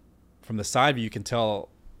from the side view you can tell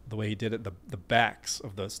the way he did it, the backs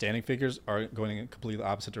of the standing figures are going in completely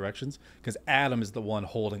opposite directions, because Adam is the one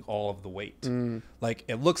holding all of the weight. Like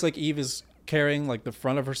it looks like Eve is carrying like the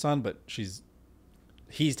front of her son, but he's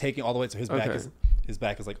taking all the weight, so his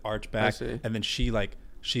back is like arched back, and then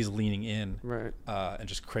she's leaning in, right, and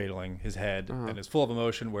just cradling his head, and is full of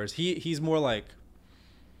emotion, whereas he's more like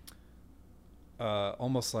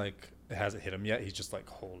almost like it hasn't hit him yet, he's just like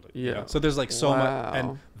hold it, you know? So there's like so much,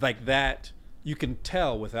 and like that you can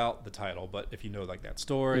tell without the title, but if you know like that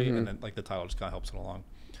story, and then like the title just kind of helps it along.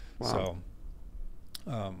 So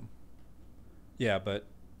but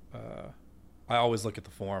I always look at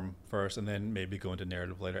the form first, and then maybe go into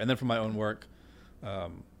narrative later, and then for my own work,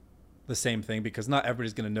 the same thing, because not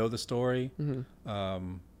everybody's going to know the story.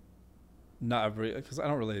 Not every, because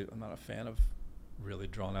I'm not a fan of really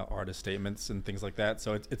drawn out artist statements and things like that.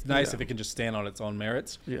 So it's nice if it can just stand on its own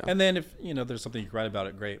merits. And then if there's something you can write about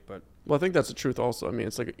it, great. But well, I think that's the truth also. I mean,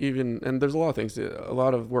 it's like and there's a lot of things. A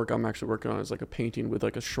lot of work I'm actually working on is like a painting with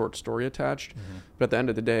like a short story attached. But at the end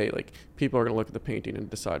of the day, like people are going to look at the painting and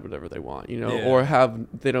decide whatever they want, or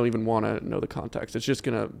they don't even want to know the context. It's just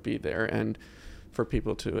going to be there and for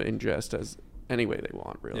people to ingest as any way they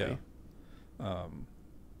want, really.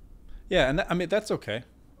 And I mean, that's okay,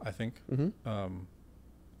 I think.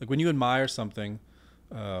 Like when you admire something,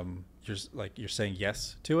 you're saying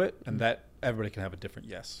yes to it, and that everybody can have a different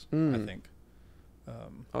yes, I think.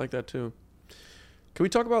 I like that too. Can we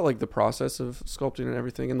talk about like the process of sculpting and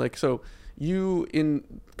everything? And like, so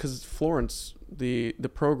because Florence, the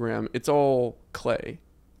program, it's all clay.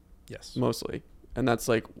 Yes. Mostly. And that's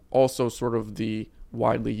like also sort of the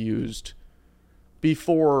widely used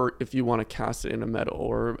before, if you want to cast it in a metal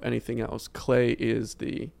or anything else, clay is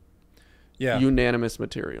the unanimous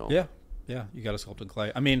material. Yeah, you got to sculpt in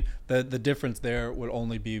clay. I mean, the difference there would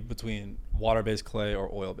only be between water-based clay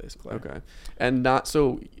or oil-based clay. Okay. And not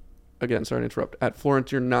so, again, sorry to interrupt. At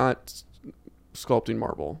Florence, you're not sculpting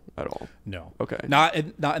marble at all? No. Okay. Not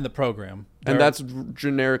in the program. And that's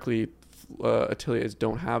generically, ateliers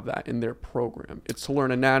don't have that in their program. It's to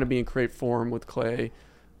learn anatomy and create form with clay,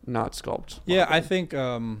 not sculpt marble. Yeah, I think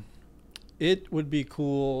it would be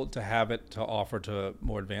cool to have it to offer to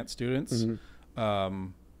more advanced students.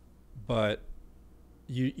 But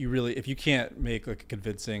you really, if you can't make like a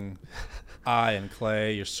convincing eye in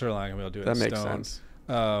clay, you're certainly not gonna be able to do it in stone. That makes sense.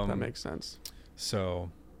 That makes sense. So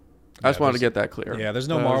I just wanted to get that clear. Yeah, there's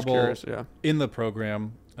no marble in the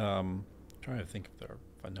program. I'm trying to think if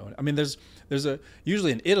I know it. I mean, there's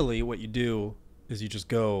usually in Italy, what you do is you just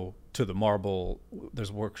go to the marble.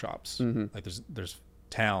 There's workshops. Like there's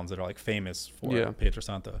towns that are like famous for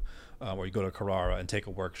Pietrasanta, where you go to Carrara and take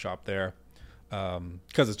a workshop there.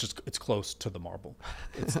 Because it's close to the marble.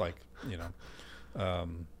 It's like,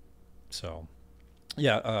 sculpting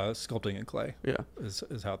in clay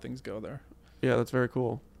is how things go there. Yeah, that's very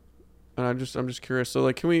cool. And I'm just curious. So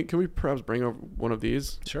like, can we perhaps bring over one of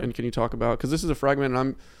these? Sure. And can you talk about, because this is a fragment,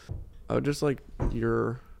 and I'm just like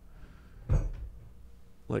you're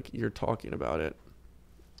talking about it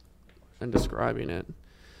and describing it.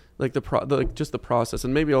 Like just the process,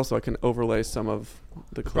 and maybe also I can overlay some of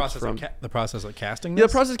the clips from the process of casting. Yeah,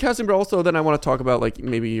 the process of casting, but also then I want to talk about like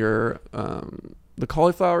maybe your the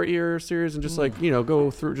cauliflower ear series, and just like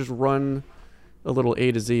go through, just run a little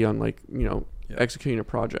A to Z on like executing a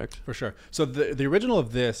project. For sure. So the original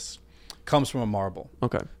of this comes from a marble.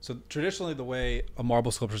 Okay. So traditionally, the way a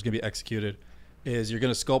marble sculpture is going to be executed is you're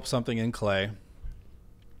going to sculpt something in clay,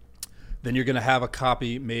 then you're going to have a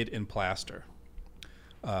copy made in plaster.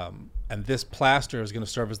 And this plaster is going to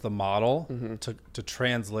serve as the model to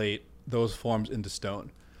translate those forms into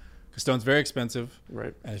stone. because stone's very expensive.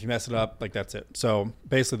 Right. And if you mess it up, like that's it. So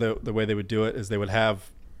basically the way they would do it is they would have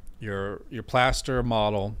your plaster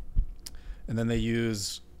model, and then they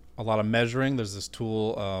use a lot of measuring. There's this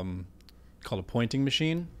tool called a pointing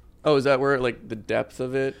machine. Oh, is that where like the depth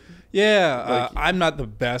of it? Yeah, I'm not the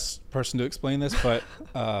best person to explain this, but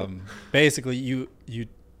basically you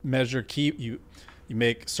measure you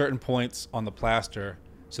make certain points on the plaster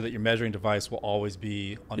so that your measuring device will always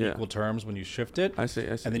be on equal terms when you shift it. I see.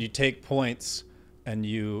 And then you take points and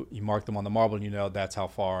you mark them on the marble, and you know that's how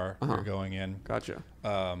far you're going in. Gotcha.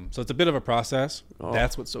 So it's a bit of a process. Oh.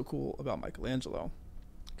 That's what's so cool about Michelangelo,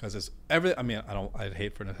 because it's I'd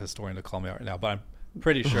hate for a historian to call me out right now, but I'm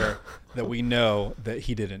pretty sure that we know that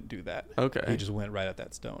he didn't do that. Okay. He just went right at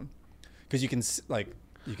that stone, because you can.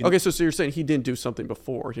 Okay, so you're saying he didn't do something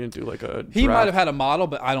before? He didn't do like a. He might have had a model,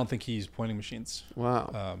 but I don't think he used pointing machines.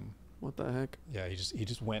 Wow. What the heck? Yeah, he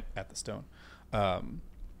just went at the stone,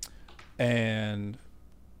 and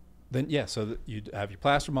then so you'd have your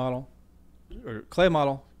plaster model or clay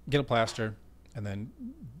model, get a plaster, and then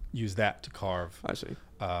use that to carve. I see.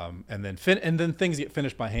 And then things get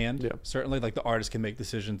finished by hand. Yeah. Certainly, like the artist can make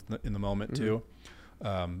decisions in the moment too,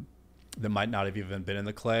 that might not have even been in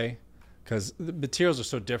the clay, because the materials are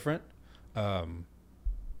so different.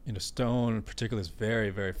 Stone in particular is very,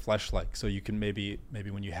 very flesh-like. So you can maybe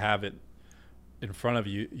when you have it in front of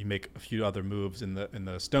you, you make a few other moves in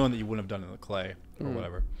the stone that you wouldn't have done in the clay or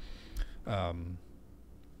whatever.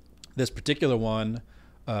 This particular one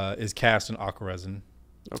is cast in aqua resin.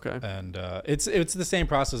 Okay. And it's the same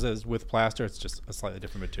process as with plaster. It's just a slightly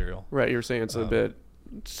different material. Right. You're saying it's a bit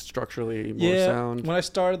structurally more sound. When I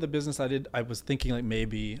started the business, I was thinking like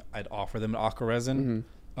maybe I'd offer them an aqua resin,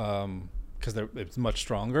 because it's much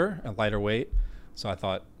stronger and lighter weight. So I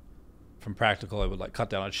thought, from practical, I would like cut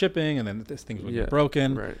down on shipping, and then things would get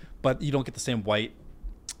broken. Right. But you don't get the same white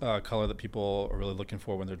color that people are really looking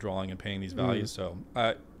for when they're drawing and painting these values. So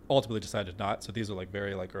I ultimately decided not. So these are like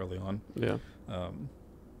very like early on. Yeah.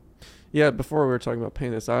 Yeah, before we were talking about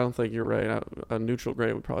painting this, I don't think you're right. A neutral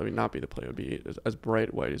gray would probably not be the play. It would be as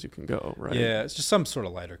bright white as you can go, right? Yeah, it's just some sort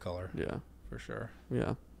of lighter color. Yeah. For sure.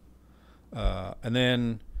 Yeah. And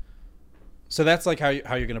then, so that's like how you're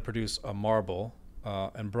going to produce a marble.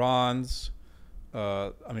 And bronze,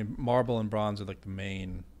 marble and bronze are like the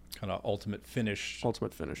main kind of ultimate finished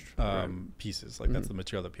pieces. Like that's the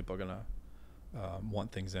material that people are going to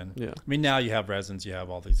want things in. Yeah. I mean, now you have resins, you have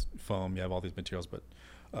all these foam, you have all these materials, but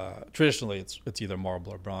traditionally it's either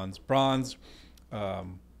marble or bronze. Bronze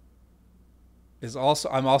is also,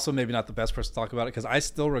 I'm also maybe not the best person to talk about it, because I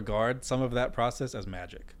still regard some of that process as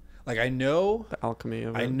magic. Like I know the alchemy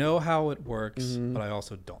of it. I know how it works, but I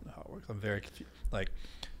also don't know how it works. I'm very confused. Like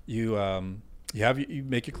you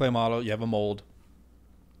make your clay model, you have a mold,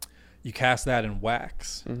 you cast that in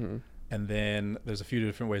wax, and then there's a few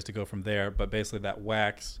different ways to go from there. But basically, that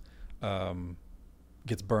wax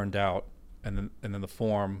gets burned out, and then the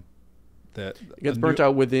form that it gets burnt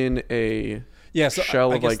out within a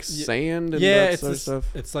shell of like sand. And that sort of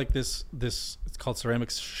stuff. It's like this. It's called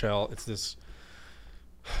ceramic shell. It's this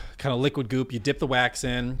kind of liquid goop. You dip the wax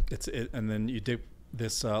in, and then you dip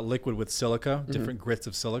this liquid with silica, different grits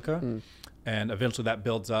of silica, and eventually that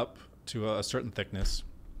builds up to a certain thickness,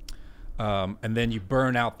 and then you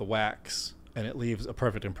burn out the wax, and it leaves a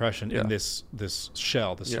perfect impression in this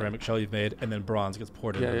shell, the ceramic shell you've made, and then bronze gets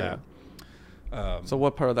poured into that. So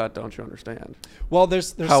what part of that don't you understand? Well,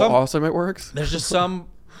 there's how awesome it works. There's just some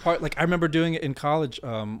part, like I remember doing it in college.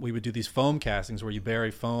 We would do these foam castings where you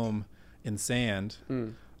bury foam in sand,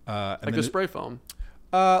 like a spray foam,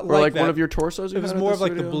 or like one of your torsos. It was more of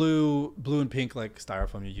like the blue and pink like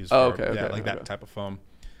styrofoam you use. That type of foam.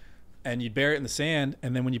 And you'd bury it in the sand,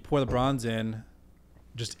 and then when you pour the bronze in,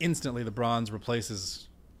 just instantly the bronze replaces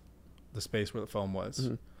the space where the foam was.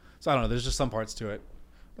 So I don't know. There's just some parts to it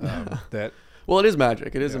that. Well, it is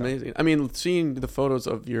magic. It is amazing. I mean, seeing the photos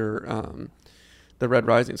of your the Red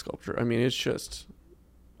Rising sculpture. I mean, it's just.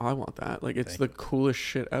 I want that. Like, it's the coolest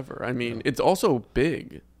shit ever. I mean, it's also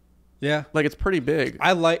big. Yeah. Like, it's pretty big.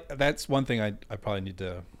 That's one thing I probably need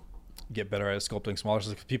to get better at, is sculpting smaller,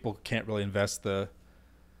 because people can't really invest the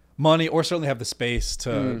money or certainly have the space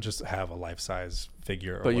to just have a life-size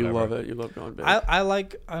figure or whatever. You love it. You love going big. I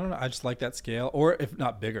don't know. I just like that scale, or if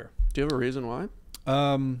not bigger. Do you have a reason why?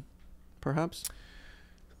 Perhaps?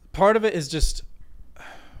 Part of it is just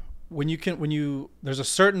there's a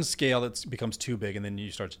certain scale that becomes too big, and then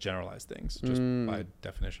you start to generalize things just by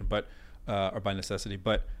definition, but or by necessity.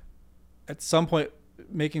 But at some point,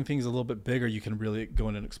 making things a little bit bigger, you can really go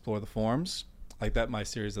in and explore the forms. Like that, my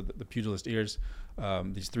series of the pugilist ears,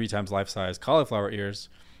 these 3 times life-size cauliflower ears.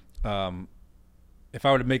 if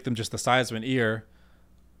I were to make them just the size of an ear,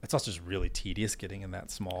 it's also just really tedious getting in that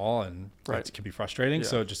small, and it can be frustrating. Yeah.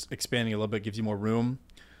 So just expanding a little bit gives you more room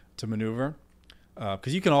to maneuver.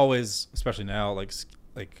 Because you can always, especially now, like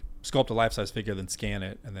sculpt a life-size figure, then scan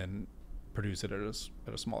it, and then produce it at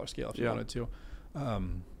a smaller scale if you wanted to.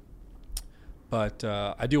 But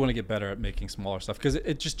I do want to get better at making smaller stuff because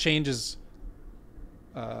it just changes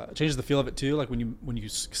the feel of it too. Like when you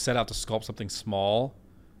set out to sculpt something small,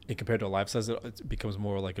 and compared to a life size, it becomes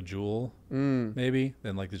more like a jewel, maybe,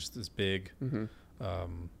 than like just this big,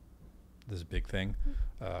 this big thing.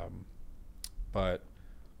 But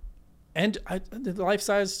the life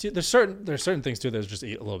size too. There's certain things too that's just a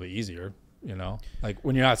little bit easier. You know, like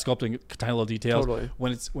when you're not sculpting tiny little details. Totally.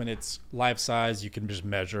 When it's life size, you can just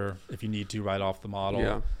measure if you need to right off the model.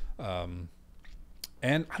 Yeah.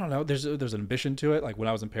 And I don't know. There's an ambition to it. Like when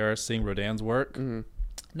I was in Paris, seeing Rodin's work,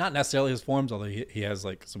 not necessarily his forms, although he has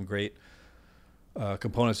like some great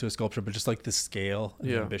components to his sculpture, but just like the scale and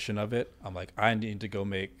the ambition of it. I'm like, I need to go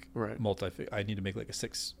make I need to make like a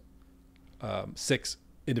six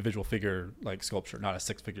individual figure like sculpture, not a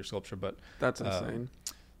 6-figure sculpture, but that's insane.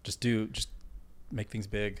 Just make things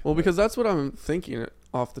big. Well, because that's what I'm thinking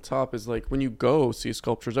off the top is like when you go see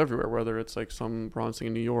sculptures everywhere, whether it's like some bronzing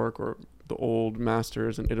in New York or the old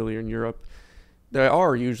masters in Italy or in Europe, they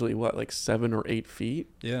are usually like 7 or 8 feet.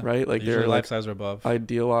 Yeah. Right. Like they're life like size or above.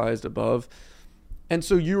 Idealized above. And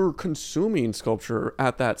so you're consuming sculpture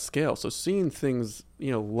at that scale. So seeing things,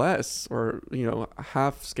 less or,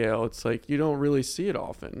 half scale, it's like you don't really see it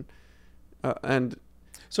often. And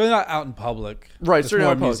so they're not out in public. Right. It's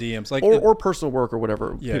more museums. Like or personal work or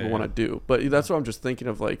whatever people want to do. But that's what I'm just thinking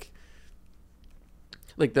of, like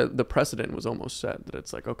the precedent was almost set that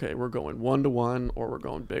it's like, okay, we're going 1-to-1 or we're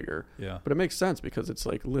going bigger. Yeah. But it makes sense because it's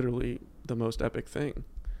like literally the most epic thing.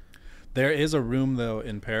 There is a room though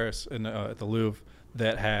in Paris at the Louvre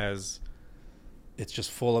that it's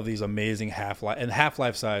just full of these amazing half-life, and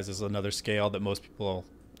half-life size is another scale that most people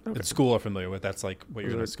in school are familiar with. That's like what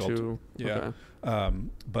you're going to sculpt. Yeah. Okay.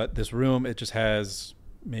 But this room, it just has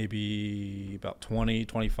maybe about 20,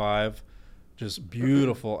 25 just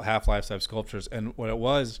beautiful half-life size sculptures. And what it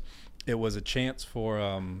was a chance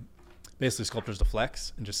for basically sculptors to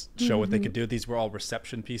flex and just show what they could do. These were all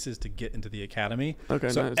reception pieces to get into the academy. Okay,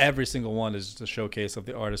 so nice. Every single one is just a showcase of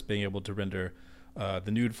the artist being able to render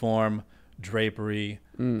the nude form, drapery,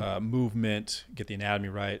 movement, get the anatomy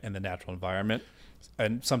right, and the natural environment,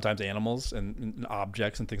 and sometimes animals and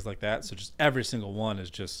objects and things like that. So just every single one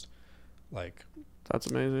is just like, that's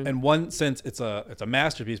amazing. In one sense, it's a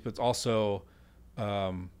masterpiece, but it's also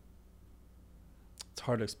it's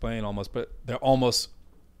hard to explain almost, but they're almost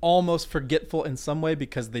forgetful in some way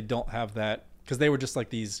because they don't have that, because they were just like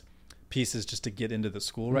these pieces just to get into the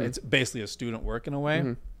school, right? It's basically a student work in a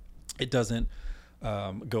way. It doesn't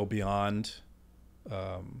go beyond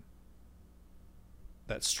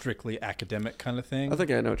that strictly academic kind of thing. I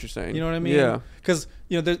think I know what you're saying. You know what I mean? Yeah. Because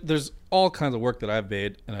there's all kinds of work that I've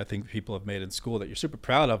made, and I think people have made in school that you're super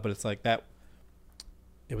proud of, but it's like that.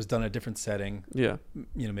 It was done in a different setting. Yeah.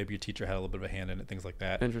 Maybe your teacher had a little bit of a hand in it, things like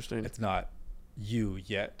that. Interesting. It's not you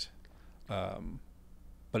yet,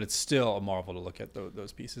 but it's still a marvel to look at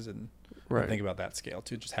those pieces and think about that scale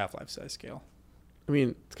too, just half-life size scale. I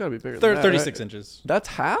mean, it's got to be bigger than that, 36 right? inches. That's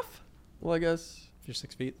half? Well, I guess. If you're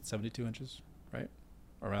 6 feet, 72 inches, right?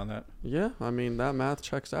 Around that. Yeah, I mean, that math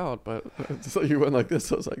checks out, but so you went like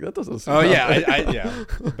this. I was like, that doesn't seem yeah,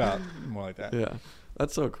 about more like that. Yeah,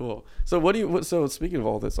 that's so cool. So so speaking of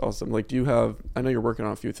all this, awesome, like, do you have, I know you're working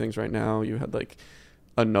on a few things right now. You had like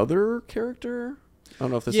another character? I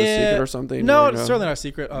don't know if this is a secret or something. No, it's certainly not a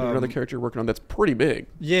secret. Another character you're working on that's pretty big.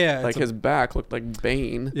 Yeah. Like his back looked like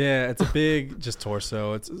Bane. Yeah, it's a big just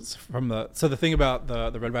torso. It's from so the thing about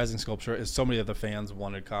the Red Rising sculpture is so many of the fans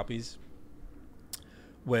wanted copies,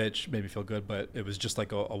 which made me feel good, but it was just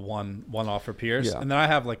like a one-off for Pierce. Yeah. And then I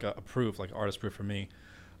have like a proof, like artist proof for me.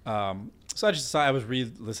 So I just decided, I was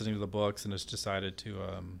re-listening to the books and just decided to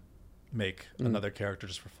make another character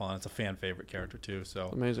just for fun. It's a fan favorite character too. So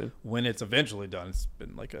amazing. When it's eventually done, it's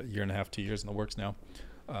been like a year and a half, 2 years in the works now.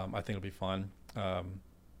 I think it'll be fun. But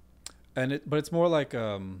it's more like,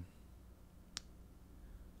 I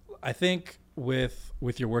think with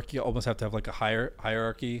your work, you almost have to have like a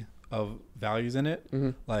hierarchy of values in it.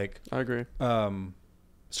 Like, I agree.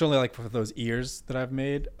 Certainly like for those ears that I've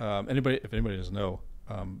made, if anybody doesn't know,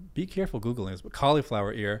 be careful Googling this, but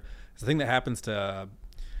cauliflower ear is the thing that happens to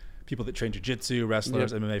people that train jiu-jitsu,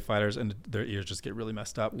 wrestlers, MMA fighters, and their ears just get really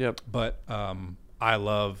messed up. Yep. But I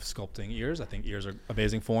love sculpting ears. I think ears are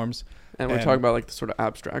amazing forms. And we're talking about like the sort of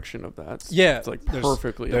abstraction of that. Yeah. It's like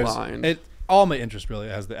perfectly aligned. All my interest really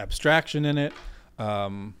has the abstraction in it.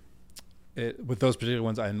 With those particular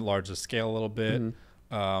ones, I enlarge the scale a little bit.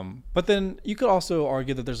 Mm-hmm. But then you could also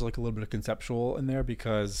argue that there's like a little bit of conceptual in there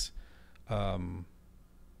because, and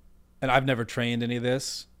I've never trained any of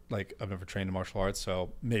this. Like I've never trained in martial arts,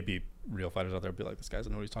 so maybe real fighters out there will be like, this guy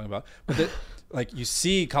doesn't know what he's talking about. But that, like you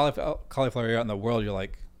see cauliflower out in the world, you're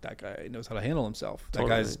like, that guy knows how to handle himself. That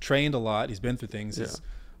guy's trained a lot. He's been through things. Yeah.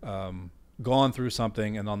 He's gone through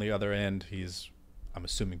something, and on the other end, I'm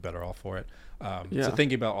assuming, better off for it. So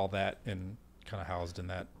thinking about all that and kind of housed in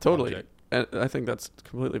that object. And I think that's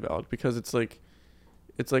completely valid because it's like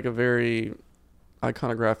a very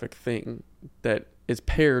iconographic thing that is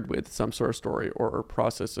paired with some sort of story or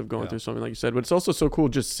process of going through something, like you said. But it's also so cool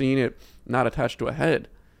just seeing it not attached to a head.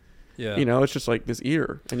 Yeah. You know, it's just like this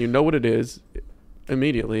ear, and you know what it is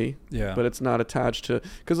immediately. Yeah. But it's not attached to,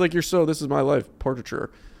 because like This Is My Life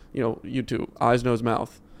portraiture, you know, you two, eyes, nose,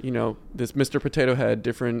 mouth. You know, this Mr. Potato Head,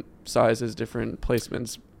 different sizes, different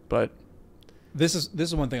placements, but this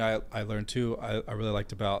is one thing I learned too. I really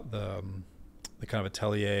liked about the kind of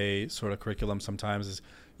atelier sort of curriculum sometimes is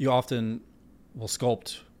you often will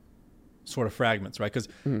sculpt sort of fragments, right? Because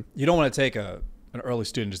you don't want to take an early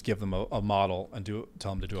student, just give them a model and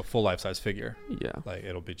tell them to do a full life-size figure. Yeah. Like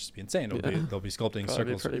it'll just be insane. They'll be sculpting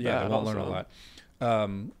circles. They won't learn a lot.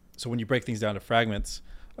 So when you break things down to fragments,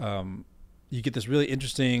 you get this really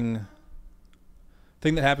interesting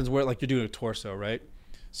thing that happens where like you're doing a torso, right?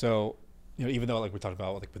 So, you know, even though like we talked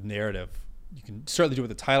about like with narrative, you can certainly do it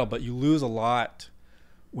with the title, but you lose a lot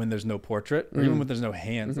when there's no portrait or even when there's no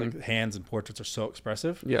hands. Like hands and portraits are so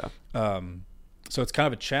expressive. Yeah. So it's kind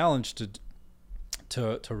of a challenge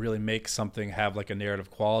to really make something have like a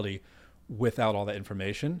narrative quality without all that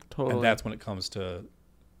information. Totally. And that's when it comes to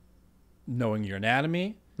knowing your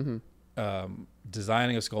anatomy,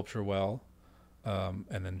 designing a sculpture well,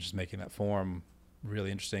 and then just making that form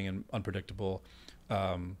really interesting and unpredictable.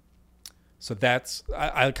 So that's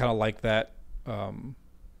I kind of like that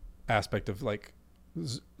aspect of like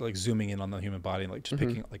zooming in on the human body and like just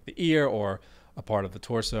picking like the ear or a part of the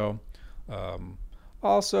torso.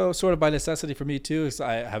 Also, sort of by necessity for me too, is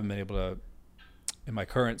I haven't been able to in my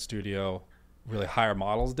current studio really hire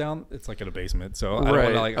models down. It's like in a basement, so I don't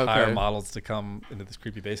want to like hire models to come into this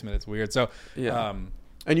creepy basement. It's weird. So and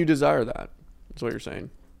you desire that. That's what you're saying.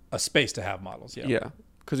 A space to have models. Yeah.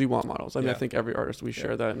 Because you want models. I mean, I think every artist, we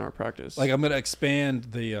share that in our practice. Like I'm going to expand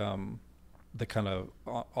the kind of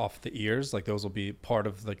off the ears. Like those will be part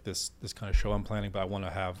of like this kind of show I'm planning, but I want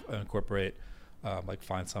to incorporate like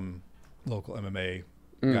find some local MMA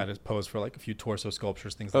guy to pose for like a few torso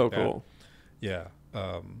sculptures, things like that. Oh, cool. Yeah.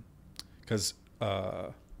 Because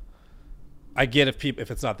I get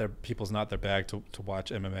if it's not people's not their bag to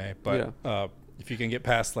watch MMA, but if you can get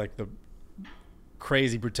past like the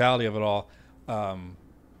crazy brutality of it all,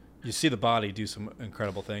 you see the body do some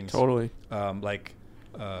incredible things. Totally. I'm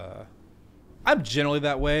generally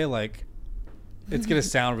that way. Like, it's gonna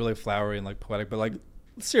sound really flowery and like poetic, but like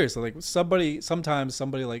seriously, like sometimes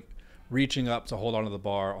somebody like reaching up to hold onto the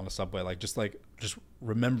bar on the subway, like just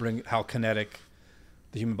remembering how kinetic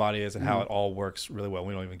the human body is and how it all works really well.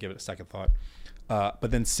 We don't even give it a second thought.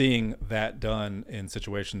 But then seeing that done in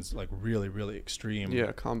situations like really, really extreme.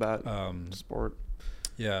 Yeah, combat sport.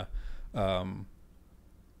 Yeah.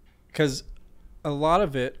 Because a lot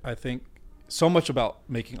of it, I think, so much about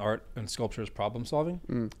making art and sculpture is problem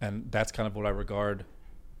solving. And that's kind of what I regard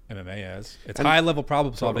MMA as. It's high level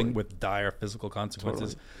problem solving with dire physical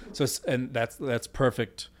consequences. So that's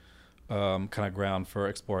perfect kind of ground for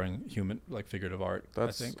exploring human, like figurative art.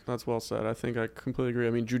 I think that's well said. I think I completely agree.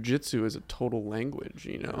 I mean, jiu-jitsu is a total language,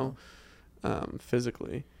 you know,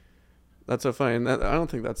 physically. That's so funny. And I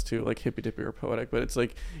don't think that's too like hippy dippy or poetic, but it's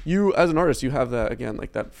like you as an artist, you have that again,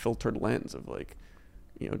 like that filtered lens of like,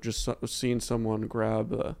 you know, just seeing someone grab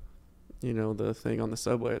the thing on the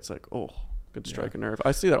subway. It's like, oh, could strike a nerve.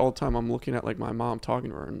 I see that all the time. I'm looking at like my mom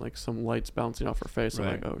talking to her and like some lights bouncing off her face. I'm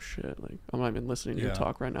like, oh shit, like I'm not even listening to you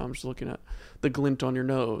talk right now. I'm just looking at the glint on your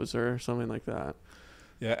nose or something like that.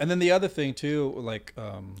 Yeah. And then the other thing too, like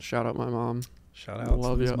shout out my mom. Shout out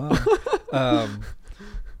love to his mom.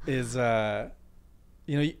 Is you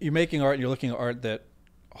know, you're making art and you're looking at art that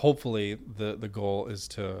hopefully the goal is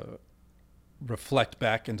to reflect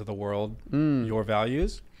back into the world your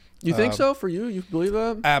values. You think so for you? You believe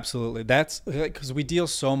that? Absolutely. That's because we deal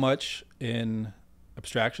so much in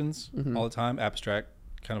abstractions all the time, abstract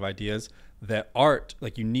kind of ideas, that art,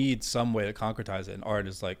 like you need some way to concretize it. And art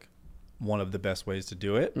is like one of the best ways to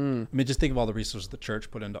do it. I mean, just think of all the resources the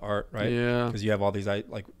church put into art, right? Yeah. Because you have all these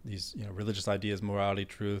you know, religious ideas, morality,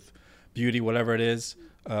 truth, beauty, whatever it is,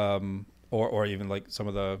 or even like some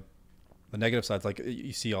of the the negative sides, like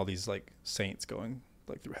you see all these like saints going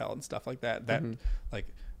like through hell and stuff like that. That like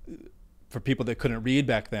for people that couldn't read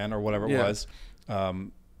back then or whatever it was,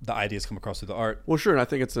 the ideas come across through the art. Well, sure, and I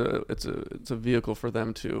think it's a vehicle for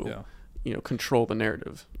them to control the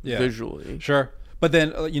narrative visually. Sure. But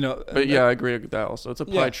then, But yeah, I agree with that also. It's a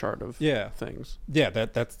pie chart of things. Yeah,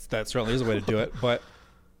 that certainly is a way to do it. But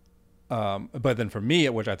then for me,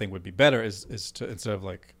 which I think would be better, is to, instead of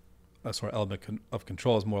like a sort of element of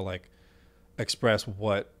control, is more like express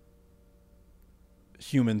what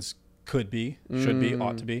humans could be, should be,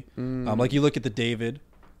 ought to be. Like you look at the David,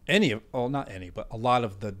 not any, but a lot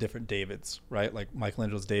of the different Davids, right? Like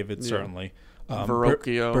Michelangelo's David, certainly.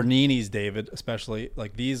 Verrocchio. Bernini's David, especially.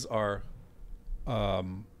 Like these are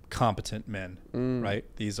competent men, right?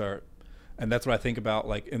 These are, and that's what I think about,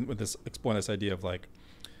 like with this, exploring this idea of like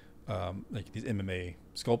these MMA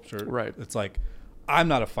sculpture. Right. It's like, I'm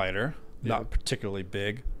not a fighter, not particularly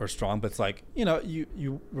big or strong, but it's like,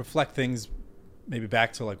 you reflect things maybe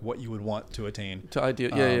back to like what you would want to attain. To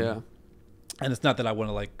idea, And it's not that I want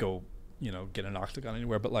to like go, get an octagon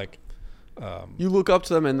anywhere, but like, you look up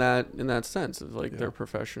to them in that sense of like their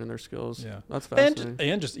profession and their skills. Yeah, that's fascinating.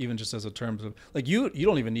 And just as a terms of like you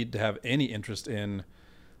don't even need to have any interest in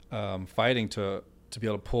fighting to be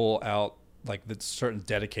able to pull out like the certain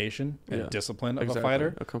dedication and discipline of a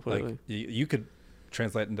fighter. Completely. Like you could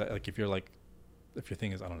translate into like if your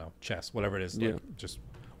thing is, I don't know, chess, whatever it is, like just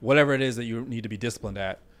whatever it is that you need to be disciplined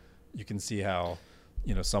at, you can see how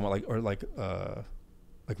someone like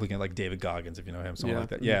looking at like David Goggins, if you know him, someone like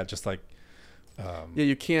that. Yeah, just like.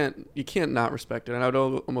 You can't not respect it, and I would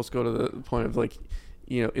almost go to the point of like,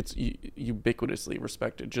 it's ubiquitously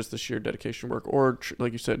respected, just the sheer dedication work, or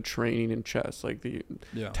like you said, training in chess, like the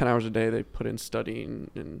 10 hours a day they put in studying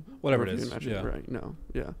and whatever it is. Right? No,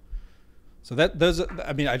 yeah. So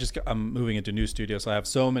I'm moving into new studio, so I have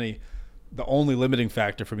so many. The only limiting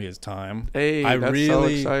factor for me is time. Hey, that's so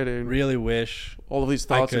exciting. Really wish all of these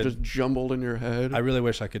thoughts are just jumbled in your head. I really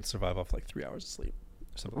wish I could survive off like 3 hours of sleep.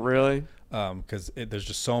 Really? Because there's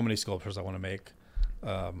just so many sculptures I want to make.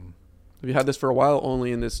 Have you had this for a while?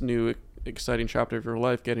 Only in this new exciting chapter of your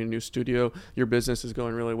life, getting a new studio, your business is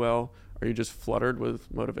going really well. Are you just fluttered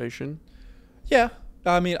with motivation? Yeah,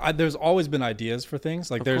 I mean, there's always been ideas for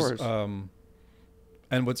things. Like there's, and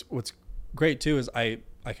what's great too is I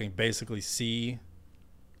can basically see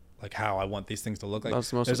like how I want these things to look like.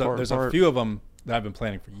 That's the most important There's part. a few of them that I've been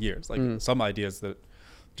planning for years. Like some ideas that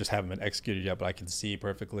just haven't been executed yet, but I can see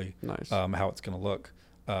perfectly how it's going to look.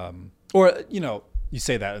 Or you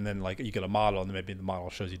say that and then like you get a model and then maybe the model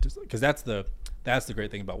shows you, just because that's the great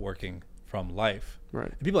thing about working from life. Right.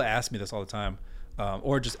 And people ask me this all the time,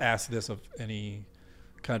 or just ask this of any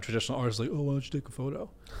kind of traditional artist, like, oh, why don't you take a photo?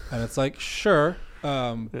 And it's like, sure,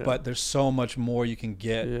 but there's so much more you can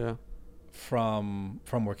get from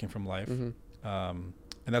working from life. And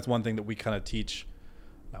that's one thing that we kind of teach.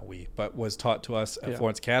 Not we, but was taught to us at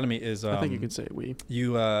Florence Academy is I think you could say we.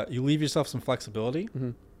 You leave yourself some flexibility.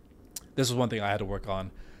 This was one thing I had to work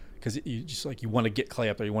on, because you just like, you want to get clay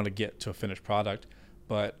up there, you want to get to a finished product,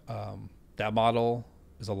 but that model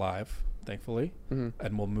is alive, thankfully,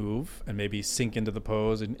 and will move and maybe sink into the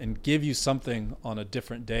pose and give you something on a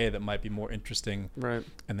different day that might be more interesting. Right.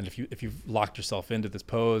 And then if you've locked yourself into this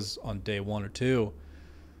pose on day 1 or 2,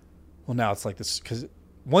 well, now it's like this, because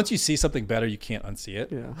once you see something better, you can't unsee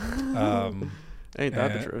it. Yeah. Ain't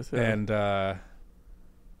that the truth? Yeah. And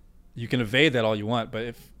you can evade that all you want, but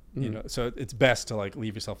if so it's best to like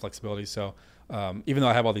leave yourself flexibility. So even though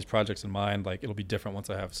I have all these projects in mind, like it'll be different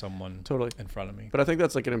once I have someone in front of me. But I think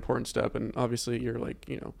that's like an important step, and obviously you're like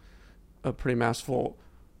a pretty masterful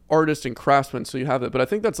artist and craftsman, so you have it. But I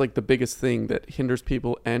think that's like the biggest thing that hinders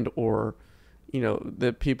people, and or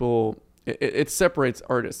that people it separates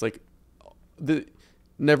artists, like the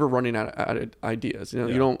never running out of ideas.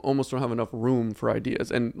 You almost don't have enough room for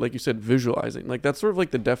ideas. And like you said, visualizing, like that's sort of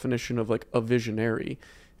like the definition of like a visionary.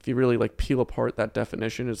 If you really like peel apart that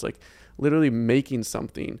definition, is like literally making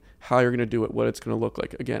something, how you're going to do it, what it's going to look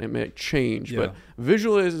like. Again, it may change, but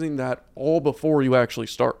visualizing that all before you actually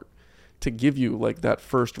start to give you like that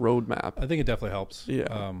first roadmap. I think it definitely helps.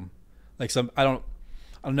 Yeah. Like I don't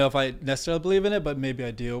know if I necessarily believe in it, but maybe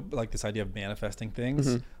I do, like this idea of manifesting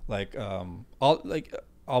things. Like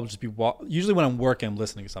I'll just be usually when I'm working, I'm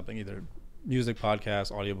listening to something, either music,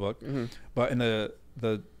 podcast, audiobook. But in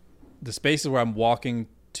the spaces where I'm walking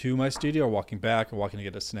to my studio or walking back or walking to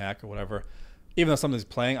get a snack or whatever, even though something's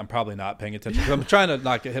playing, I'm probably not paying attention because I'm trying to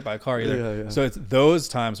not get hit by a car either. So it's those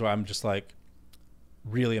times where I'm just like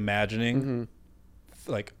really imagining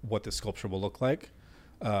like what the sculpture will look like,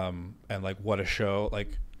 and like what a show,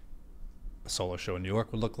 like a solo show in New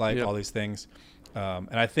York would look like, Yep. all these things. And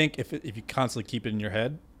I think if you constantly keep it in your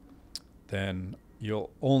head, then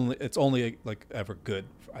it's only like ever good,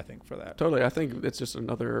 I think, for that. Totally. I think it's just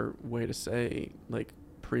another way to say like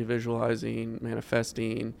pre-visualizing,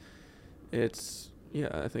 manifesting. I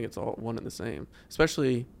think it's all one and the same,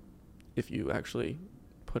 especially if you actually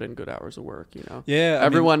put in good hours of work, Yeah.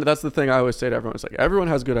 That's the thing I always say to everyone. It's like, everyone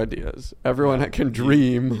has good ideas. Everyone can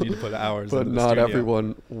dream. You need to put hours but in not studio.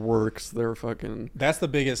 everyone works their fucking That's the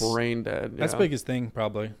biggest brain dead. That's the biggest thing,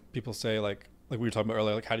 probably. People say, like we were talking about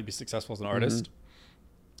earlier, like, how do you be successful as an artist?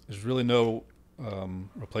 There's really no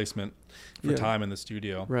replacement for time in the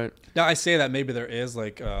studio. Right. Now, I say that maybe there is,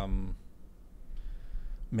 like,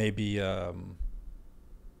 maybe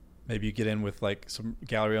you get in with like some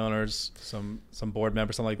gallery owners, some board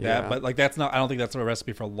members, something like that. But like, I don't think that's a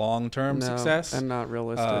recipe for long-term success. And not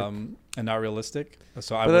realistic.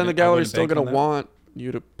 So but then the gallery's still going to want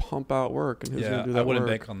you to pump out work, and who's going to do that? I wouldn't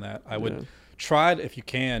work? bank on that. I would try to, if you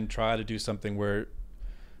can, try to do something where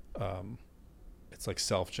it's like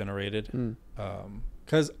self-generated.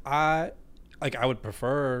 Because I would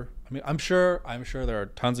prefer. I mean, I'm sure there are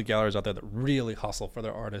tons of galleries out there that really hustle for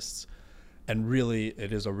their artists, and really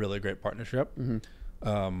it is a really great partnership.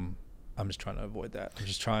 I'm just trying to avoid that. I'm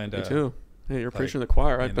just trying to. Me too. Hey, you're preaching to the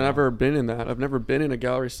choir. I've never been in that. I've never been in a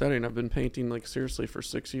gallery setting. I've been painting like seriously for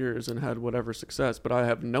 6 years and had whatever success, but I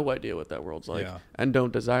have no idea what that world's like and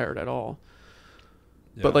don't desire it at all.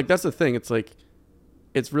 But like, that's the thing. It's like,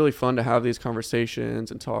 it's really fun to have these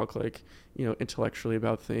conversations and talk like, intellectually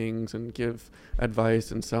about things and give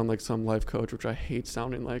advice and sound like some life coach, which I hate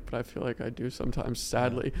sounding like, but I feel like I do sometimes,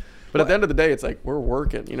 sadly. But at the end of the day, it's like, we're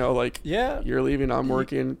working, like, you're leaving, I'm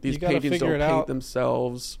working. These paintings don't paint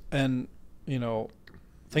themselves. And,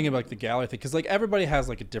 thinking about like the gallery thing, because like everybody has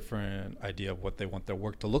like a different idea of what they want their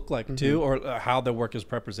work to look like too, or how their work is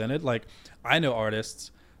represented. Like, I know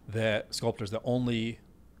sculptors that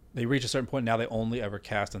they reach a certain point now, they only ever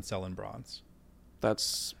cast and sell in bronze.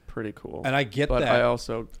 That's pretty cool. And I get but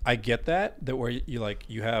that. I get that where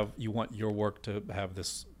you want your work to have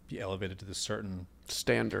this, be elevated to this certain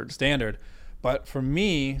standard. But for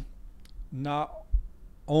me, not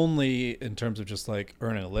only in terms of just like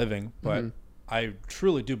earning a living, but I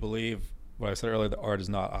truly do believe what I said earlier, that art is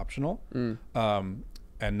not optional. And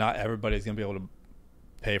not everybody's going to be able to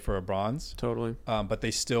pay for a bronze. Totally. But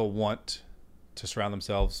they still want to surround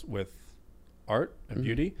themselves with art and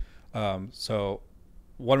beauty. So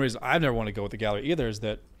one reason I've never wanted to go with the gallery either is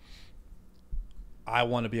that I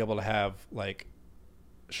want to be able to have, like,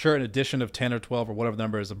 sure, an edition of 10 or 12 or whatever the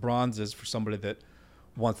number is, a bronze is for somebody that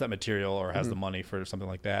wants that material or has the money for something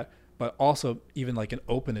like that. But also even like an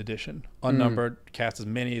open edition, unnumbered, cast as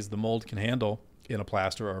many as the mold can handle in a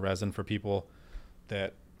plaster or a resin for people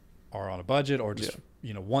that are on a budget or just,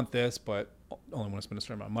 want this, but only want to spend a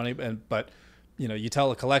certain amount of money. But you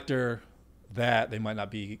tell a collector that, they might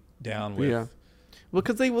not be down with. Yeah. Well,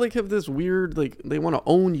 because they like have this weird, like, they want to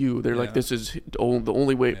own you. They're like, this is the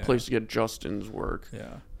only place to get Justin's work.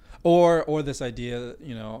 Yeah. Or this idea,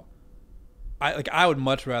 I would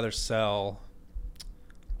much rather sell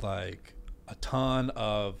like a ton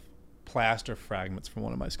of plaster fragments from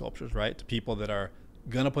one of my sculptures, right, to people that are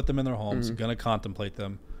gonna put them in their homes, gonna contemplate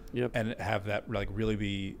them, and have that like really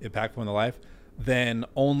be impactful in their life, than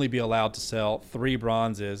only be allowed to sell 3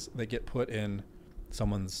 bronzes that get put in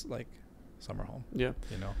someone's like summer home.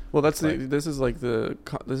 Well, this is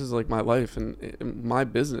like my life and my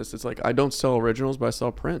business. It's like, I don't sell originals, but I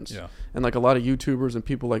sell prints. And like a lot of YouTubers and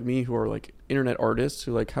people like me who are like internet artists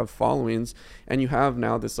who like have followings, and you have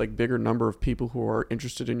now this like bigger number of people who are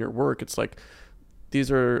interested in your work. It's like, these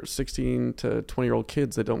are 16 to 20-year-old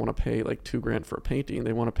kids that don't want to pay like $2,000 for a painting.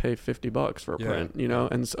 They want to pay $50 for a print,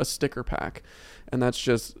 and a sticker pack. And that's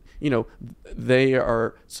just, they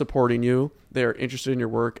are supporting you. They're interested in your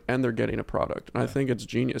work, and they're getting a product. And I think it's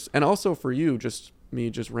genius. And also for you, just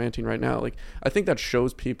ranting right now, like, I think that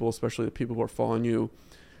shows people, especially the people who are following you,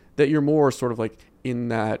 that you're more sort of like in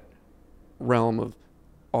that realm of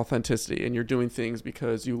authenticity, and you're doing things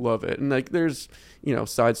because you love it. And like, there's,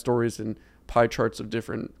 side stories and pie charts of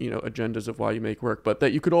different, agendas of why you make work, but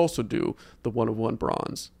that you could also do the 1-of-1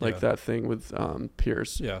 bronze, like that thing with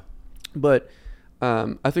Pierce. But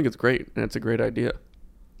I think it's great, and it's a great idea.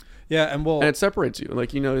 And it separates you.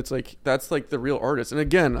 Like, it's like, that's like the real artist. And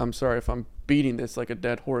again, I'm sorry if I'm beating this like a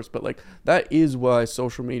dead horse, but like, that is why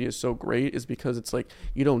social media is so great, is because it's like,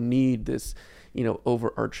 you don't need this,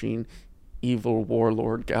 overarching evil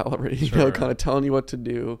warlord gallery, kind of telling you what to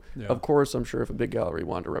do. Of course, I'm sure if a big gallery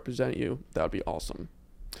wanted to represent you, that would be awesome.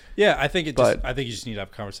 I think you just need to have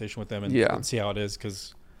a conversation with them and see how it is,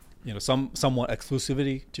 because somewhat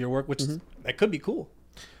exclusivity to your work, which that could be cool.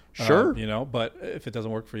 Sure. You know, but if it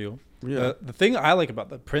doesn't work for you, Yeah. the thing I like about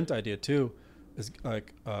the print idea too is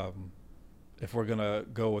like, if we're gonna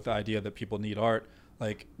go with the idea that people need art,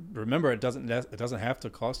 like remember it doesn't have to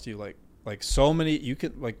cost you like so many. You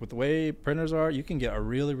could, like with the way printers are, you can get a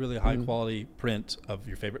really really high quality print of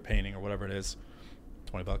your favorite painting or whatever it is.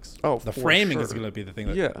 $20. Oh, the for framing sure. is going to be the thing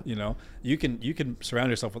that, Yeah. you know, you can surround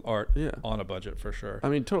yourself with art on a budget for sure. I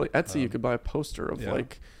mean, totally. Etsy, you could buy a poster of yeah.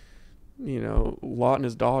 like, you know, Lot and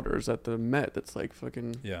his daughters at the Met. That's like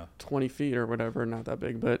fucking 20 feet or whatever. Not that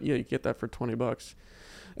big, but yeah, you get that for $20.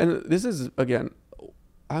 And this is, again,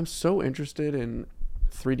 I'm so interested in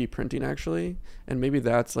 3D printing actually. And maybe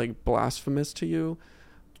that's like blasphemous to you,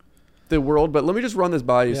 the world. But let me just run this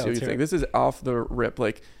by you, see what you think. This is off the rip.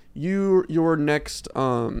 Like, your next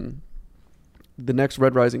the next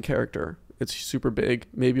Red Rising character, it's super big.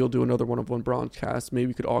 Maybe you'll do another one of one bronze cast. Maybe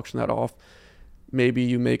you could auction that off. Maybe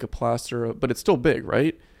you make a plaster, but it's still big,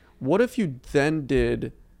 right? What if you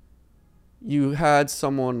then you had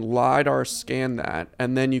someone LiDAR scan that,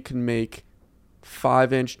 and then you can make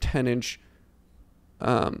 5-inch, 10-inch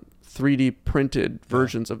 3D printed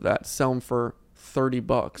versions of that, sell them for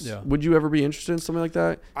 $30. Yeah. Would you ever be interested in something like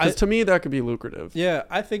that? Because to me, that could be lucrative. Yeah,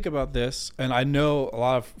 I think about this, and I know a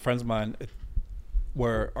lot of friends of mine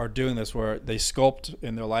are doing this, where they sculpt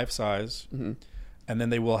in their life size, and then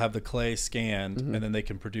they will have the clay scanned, and then they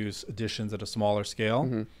can produce editions at a smaller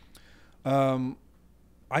scale.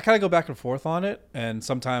 I kind of go back and forth on it, and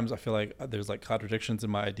sometimes I feel like there's like contradictions in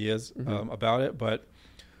my ideas about it, but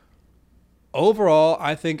overall,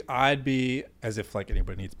 I think I'd be, as if like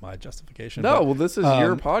anybody needs my justification. No, but, well, this is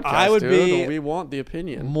your podcast, I would be we want the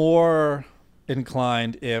opinion. More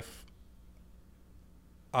inclined if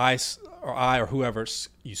I or whoever,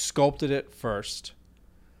 you sculpted it first,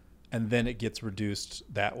 and then it gets reduced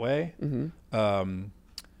that way.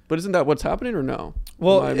 But isn't that what's happening, or no?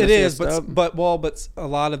 Well, it is, but a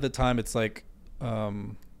lot of the time it's like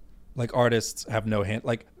artists have no hand.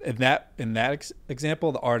 Like in that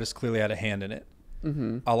example, the artist clearly had a hand in it.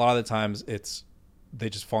 A lot of the times they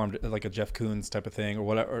just farmed it, like a Jeff Koons type of thing, or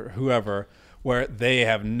whatever, or whoever, where they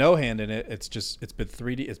have no hand in it. It's been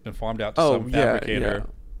 3D. It's been farmed out to some fabricator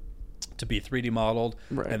to be 3D modeled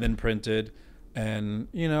and then printed. And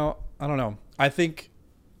you know, I don't know. I think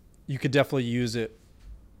you could definitely use it.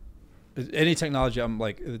 Any technology, I'm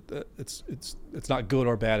like, it's not good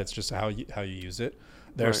or bad. It's just how you use it.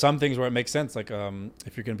 There are some things where it makes sense, like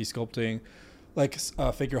if you're going to be sculpting, like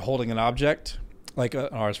a figure holding an object, like an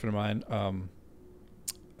artist friend of mine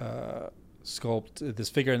sculpt this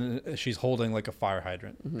figure, and she's holding like a fire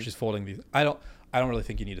hydrant. She's folding these. I don't really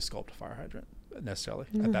think you need to sculpt a fire hydrant necessarily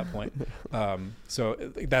at that point. So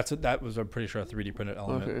that was, I'm pretty sure, a 3D printed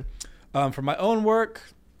element. Okay. For my own work,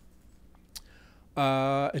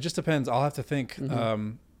 it just depends. I'll have to think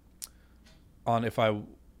on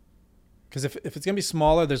because if it's gonna be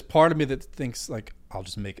smaller, there's part of me that thinks like I'll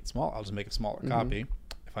just make it small. I'll just make a smaller copy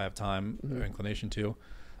if I have time or inclination to.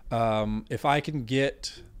 If I could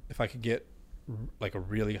get like a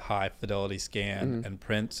really high fidelity scan and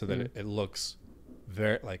print so that it looks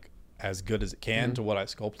very like as good as it can to what I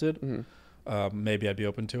sculpted, maybe I'd be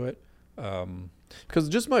open to it. Because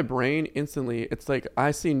just my brain instantly, it's like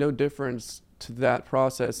I see no difference to that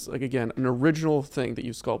process. Like, again, an original thing that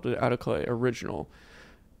you sculpted out of clay, original,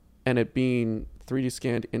 and it being 3D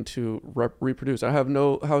scanned into reproduced.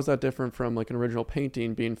 How is that different from like an original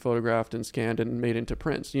painting being photographed and scanned and made into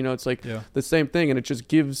prints? You know, it's like the same thing, and it just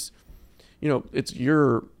gives, you know, it's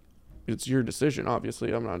your decision.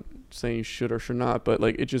 Obviously, I'm not saying you should or should not, but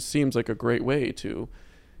like it just seems like a great way to,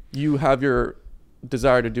 you have your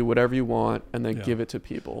desire to do whatever you want and then give it to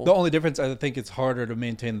people. The only difference, I think, it's harder to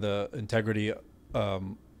maintain the integrity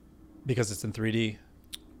because it's in 3D,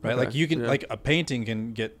 right? Okay. Like you can, like a painting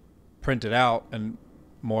can get printed out and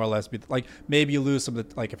more or less be like, maybe you lose some of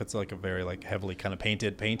the, like if it's like a very like heavily kind of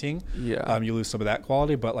painted painting, you lose some of that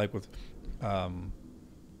quality. But like with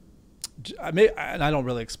and I don't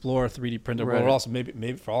really explore 3D printed world. Also,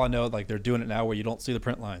 maybe for all I know, like they're doing it now where you don't see the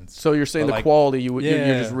print lines. So you're saying the quality, you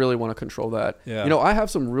just really want to control that. Yeah. You know, I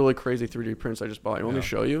have some really crazy 3D prints I just bought. You want me to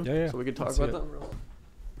show you? Yeah. So we can talk about them.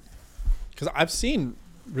 Because I've seen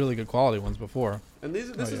really good quality ones before. And this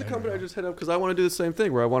is a company I just hit up because I want to do the same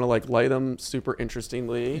thing where I want to like light them super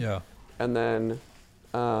interestingly. Yeah. And then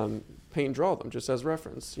paint and draw them just as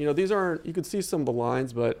reference. You know, these aren't, you could see some of the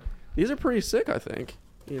lines, but these are pretty sick, I think.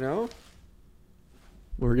 You know?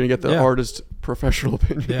 We're going to get the artist professional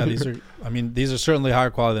opinion. Yeah, these are certainly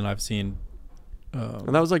higher quality than I've seen.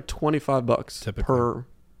 And that was like $25 typically per.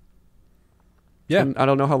 Yeah. And I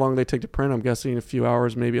don't know how long they take to print. I'm guessing a few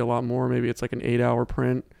hours, maybe a lot more. Maybe it's like an 8-hour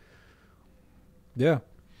print. Yeah.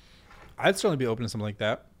 I'd certainly be open to something like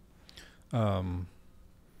that.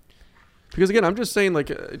 Because again, I'm just saying,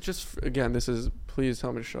 like, just again, this is, please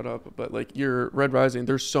tell me to shut up. But like, your Red Rising,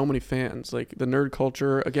 there's so many fans. Like the nerd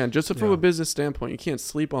culture, again, just from a business standpoint, you can't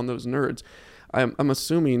sleep on those nerds. I'm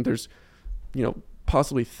assuming there's,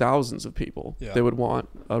 possibly thousands of people that would want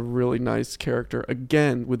a really nice character.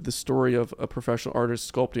 Again, with the story of a professional artist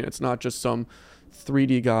sculpting, it's not just some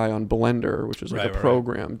 3D guy on Blender, which is like a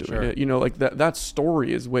program doing it. Like that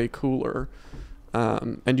story is way cooler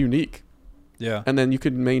and unique. Yeah. And then you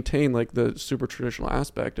could maintain like the super traditional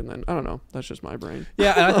aspect, and then I don't know, that's just my brain.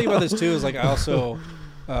 Yeah, and I think about this too is like I also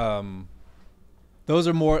those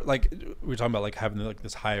are more like we're talking about like having like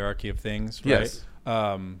this hierarchy of things, right? Yes.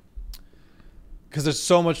 Because there's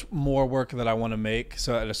so much more work that I want to make.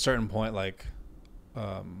 So at a certain point, like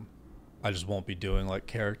I just won't be doing like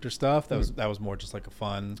character stuff. That was more just like a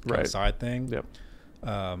fun kind of side thing. Yep.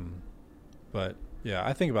 But yeah,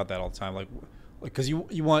 I think about that all the time. Like because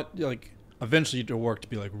you want like eventually your work to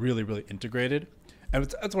be like really, really integrated. And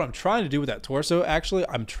that's what I'm trying to do with that torso. Actually,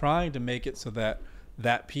 I'm trying to make it so that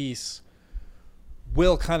that piece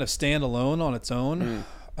will kind of stand alone on its own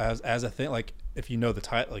as a thing. Like if you know the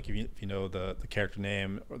title, like if you know the character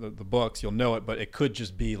name or the books, you'll know it. But it could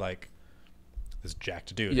just be like this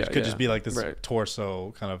jacked dude. It could just be like this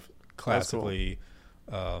torso kind of classically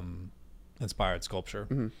inspired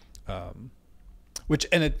sculpture.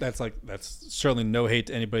 That's certainly no hate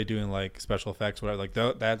to anybody doing like special effects, whatever. Like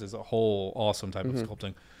that is a whole awesome type of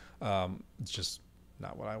sculpting. It's just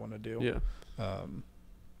not what I want to do.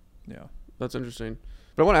 Yeah. That's interesting.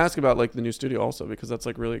 But I want to ask about like the new studio also, because that's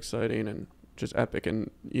like really exciting and just epic, and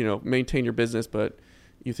maintain your business, but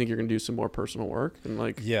you think you're going to do some more personal work and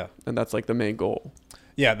like, and that's like the main goal.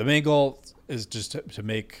 Yeah. The main goal is just to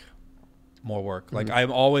make more work. Like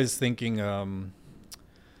I'm always thinking,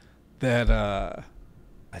 that,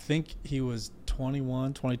 I think he was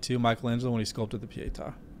 21, 22, Michelangelo, when he sculpted the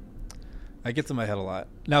Pietà. That gets in my head a lot.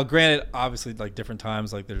 Now, granted, obviously, like different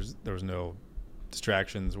times, like there was no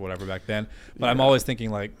distractions or whatever back then. But I'm always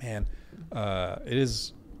thinking, like, man, it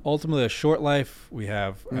is ultimately a short life we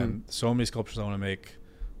have, and so many sculptures I want to make.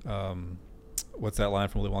 What's that line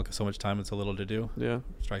from Willy Wonka? So much time and so little to do. Yeah,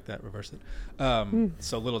 strike that, reverse it.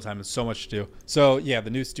 So little time and so much to do. So yeah, the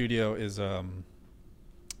new studio is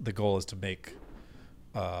the goal is to make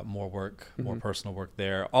more work, more personal work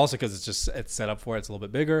there. Also, because it's set up for it. It's a little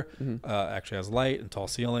bit bigger. Actually has light and tall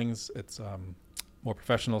ceilings. It's more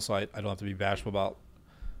professional, so I don't have to be bashful about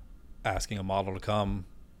asking a model to come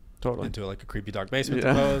into like a creepy dark basement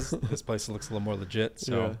to pose. This place looks a little more legit.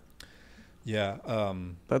 So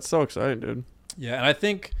that's so exciting, dude. Yeah, and I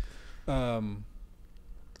think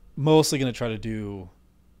mostly going to try to do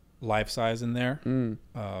life size in there.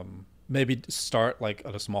 Maybe start like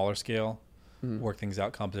at a smaller scale. Work things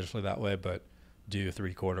out compositionally that way, but do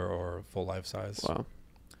 3/4 or full life size. Wow.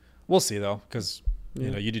 We'll see though, because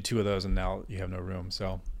you do 2 of those and now you have no room,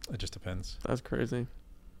 so it just depends. That's crazy.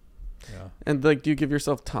 Yeah. And like, do you give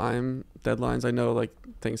yourself time deadlines? I know like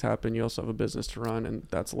things happen. You also have a business to run, and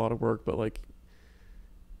that's a lot of work. But like,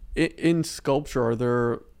 in sculpture, are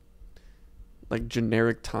there like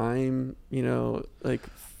generic time? Like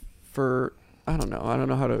for I don't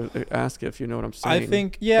know how to ask if you know what I'm saying. I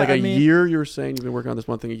think, like a year. You were saying you've been working on this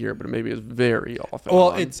one thing a year, but maybe it's very off.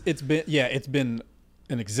 Well, it's been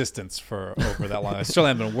in existence for over that long. I still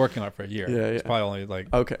haven't been working on it for a year. It's probably only like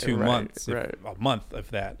 2 months, a month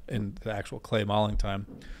of that in the actual clay modeling time.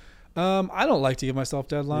 I don't like to give myself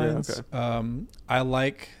deadlines.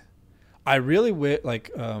 I really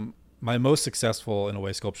like my most successful in a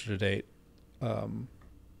way sculpture to date.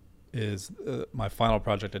 Is my final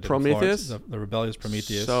project I did Prometheus? in Florence, the Rebellious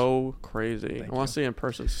Prometheus. So crazy. I want to see it in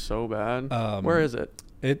person so bad. Where is it?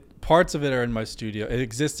 Parts of it are in my studio. It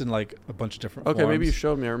exists in like a bunch of different forms. Maybe you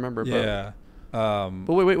showed me. I remember. Yeah. But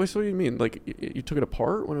wait. So what do you mean? Like you took it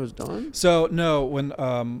apart when it was done? So no, when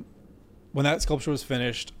that sculpture was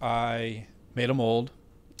finished, I made a mold,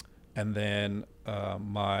 and then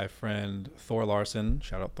my friend Thor Larson,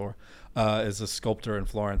 shout out Thor, is a sculptor in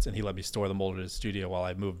Florence, and he let me store the mold at his studio while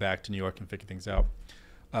I moved back to New York and figured things out.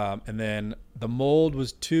 And then the mold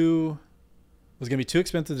was going to be too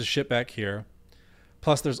expensive to ship back here.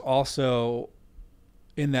 Plus, there's also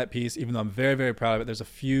in that piece, even though I'm very, very proud of it, there's a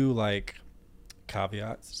few like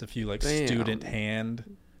caveats. There's a few like student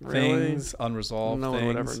hand things, unresolved things. No one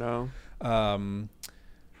would ever know.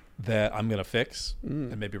 That I'm gonna fix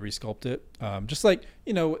and maybe resculpt it. Just like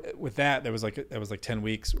with that, there was like 10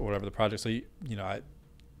 weeks or whatever the project. So I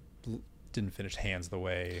didn't finish hands the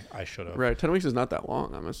way I should have. Right. 10 weeks is not that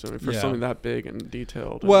long, I'm assuming, for something that big and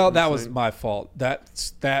detailed. Well, and that was my fault.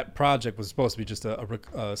 That project was supposed to be just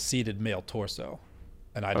a seated male torso,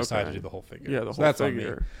 and I decided to do the whole figure. Yeah, the whole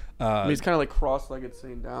figure. I mean, he's kind of like cross-legged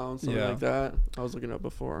sitting down, something like that. I was looking up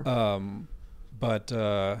before.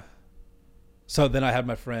 So then I had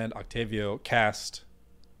my friend Octavio cast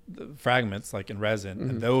the fragments like in resin,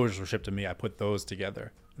 and those were shipped to me. I put those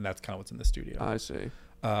together, and that's kind of what's in the studio. I see.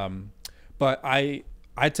 But I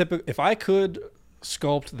typically, if I could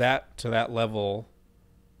sculpt that to that level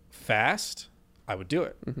fast, I would do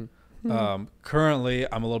it. Currently,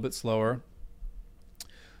 I'm a little bit slower.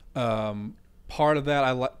 Part of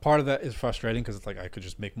that is frustrating because it's like I could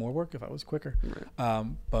just make more work if I was quicker. Right.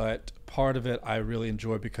 But part of it I really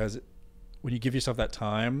enjoy because when you give yourself that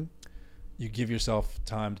time, you give yourself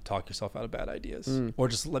time to talk yourself out of bad ideas, or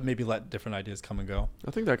just let different ideas come and go. I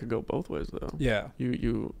think that could go both ways, though. Yeah,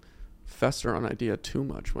 you fester on idea too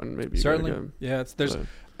much when maybe you certainly.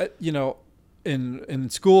 In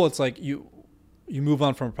school it's like you move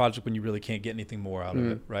on from a project when you really can't get anything more out of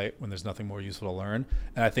it, right? When there's nothing more useful to learn.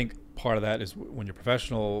 And I think part of that is when you're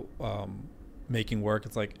professional making work,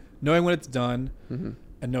 it's like knowing when it's done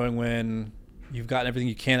and knowing when you've gotten everything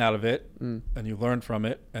you can out of it and you learn from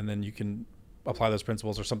it, and then you can apply those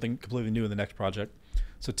principles or something completely new in the next project.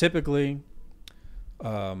 So typically,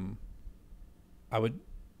 I would,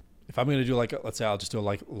 if I'm going to do let's say I'll just do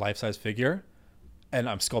a life-size figure and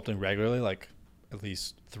I'm sculpting regularly, like at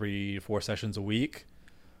least 3 to 4 sessions a week,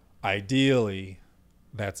 ideally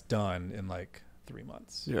that's done in like 3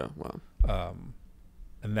 months. Yeah. Wow.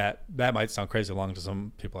 And that might sound crazy long to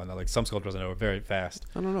some people I know. Like some sculptors I know are very fast.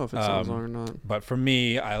 I don't know if it sounds long or not. But for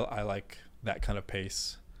me, I like that kind of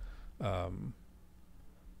pace.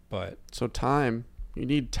 But so time, you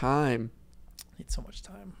need time. Need so much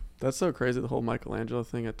time. That's so crazy. The whole Michelangelo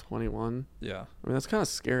thing at 21. Yeah. I mean, that's kind of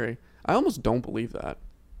scary. I almost don't believe that.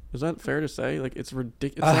 Is that fair to say? Like, it's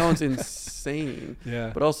ridiculous. It sounds insane.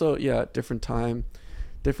 Yeah. But also, yeah, different time,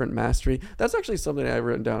 different mastery. That's actually something I've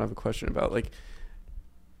written down. I have a question about. Like,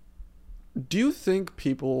 do you think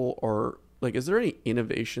people are like? Is there any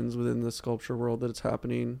innovations within the sculpture world that it's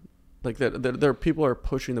happening? Like that there people are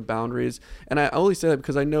pushing the boundaries. And I only say that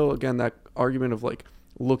because I know, again, that argument of like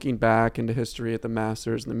looking back into history at the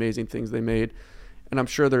masters and the amazing things they made. And I'm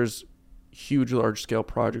sure there's huge, large scale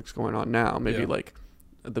projects going on now. Maybe like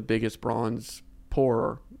the biggest bronze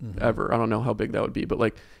pour ever. I don't know how big that would be, but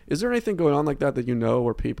like, is there anything going on like that you know,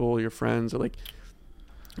 where people, your friends, are like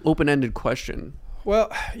open-ended question?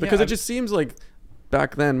 Well, because it just seems like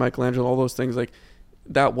back then, Michelangelo, all those things, like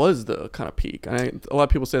that was the kind of peak. And a lot of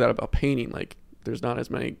people say that about painting. Like, there's not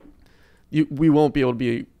as many. We won't be able to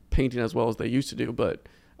be painting as well as they used to do. But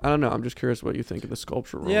I don't know. I'm just curious what you think of the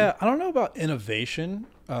sculpture world. Yeah, I don't know about innovation.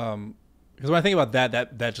 Because when I think about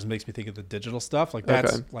that just makes me think of the digital stuff. Like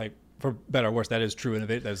that's like, for better or worse, that is true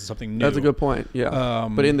innovation. That is something new. That's a good point. Yeah.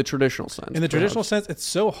 But in the traditional sense. In the traditional sense, it's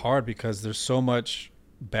so hard because there's so much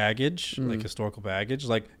baggage, like historical baggage.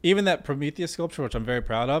 Like even that Prometheus sculpture, which I'm very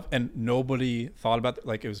proud of, and nobody thought about.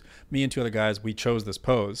 Like it was me and 2 other guys. We chose this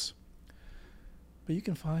pose, but you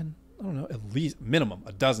can find, I don't know, at least minimum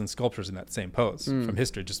a dozen sculptures in that same pose from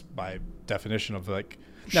history, just by definition of like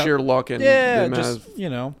sheer luck and just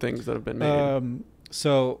things that have been made.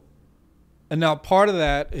 So, and now part of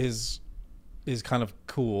that is kind of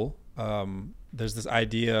cool. There's this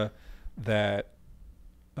idea that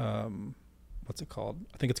what's it called?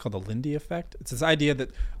 I think it's called the Lindy effect. It's this idea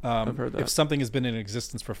that, I've heard that. If something has been in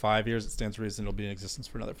existence for 5 years, it stands to reason it'll be in existence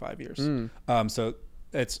for another 5 years. So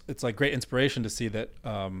it's like great inspiration to see that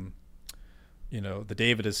the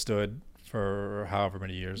David has stood for however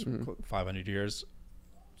many years, 500 years.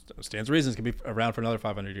 Stands to reason it's gonna be around for another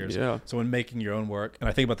 500 years. Yeah. So when making your own work, and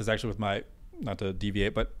I think about this actually with my, not to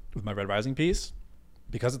deviate, but with my Red Rising piece,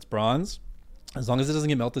 because it's bronze, as long as it doesn't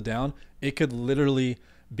get melted down, it could literally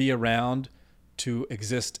be around to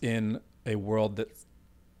exist in a world that's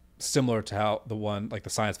similar to how the one, like the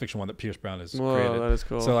science fiction one that Pierce Brown has created. That is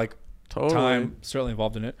cool. So like totally. time certainly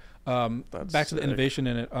involved in it. Back to the innovation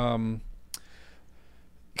in it,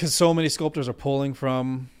 because so many sculptors are pulling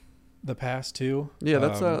from the past too. Yeah,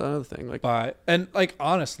 that's another thing. Like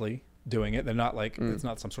honestly doing it, they're not like it's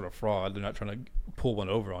not some sort of fraud. They're not trying to pull one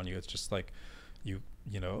over on you. It's just like if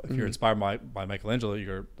you're inspired by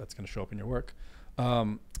Michelangelo, that's going to show up in your work.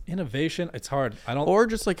 Innovation, it's hard. Or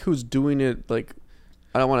just like who's doing it. Like,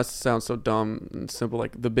 I don't want to sound so dumb and simple.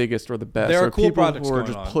 Like the biggest or the best. There are cool people projects who are going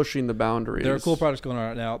just on. pushing the boundaries. There are cool projects going on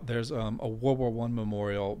right now. There's a World War I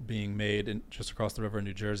memorial being made just across the river in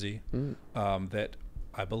New Jersey, that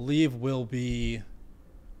I believe will be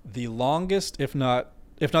the longest, if not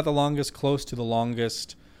if not the longest, close to the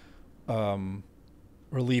longest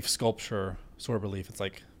relief sculpture sort of relief. It's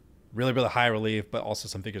like really, really high relief, but also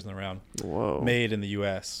some figures in the round. Whoa. Made in the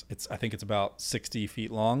U.S. I think it's about 60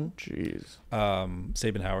 feet long. Jeez.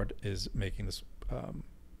 Sabin Howard is making this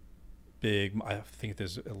big. I think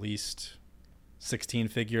there's at least 16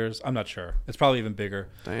 figures. I'm not sure. It's probably even bigger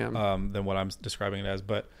than what I'm describing it as.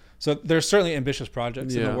 But so there's certainly ambitious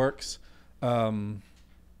projects in the works.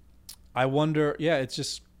 I wonder. Yeah, it's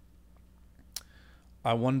just.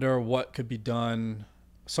 I wonder what could be done.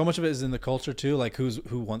 So much of it is in the culture too. Like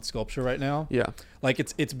who wants sculpture right now? Yeah. Like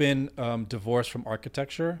it's been divorced from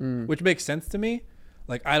architecture, which makes sense to me.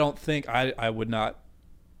 Like I don't think I would not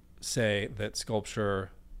say that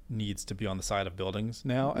sculpture needs to be on the side of buildings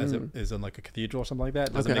now, as it is in like a cathedral or something like that.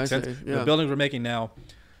 It doesn't make sense. Yeah. The buildings we're making now,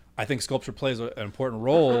 I think sculpture plays an important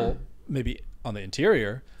role, maybe on the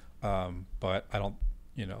interior, but I don't.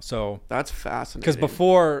 So that's fascinating. Because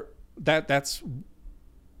before that's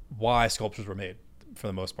why sculptures were made. For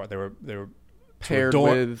the most part, they were paired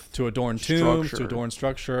to adorn tombs, to adorn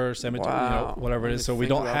structure, cemetery, whatever it is. So we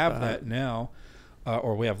don't have that now,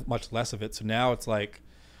 or we have much less of it. So now it's like,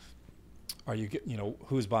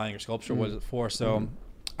 who's buying your sculpture? What is it for? So,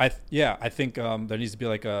 I think there needs to be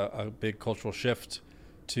like a big cultural shift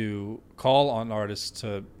to call on artists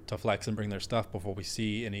to flex and bring their stuff before we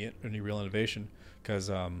see any real innovation. Because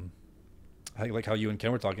I think like how you and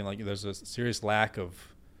Ken were talking, like there's a serious lack of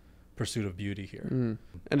pursuit of beauty here.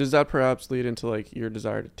 And does that perhaps lead into like your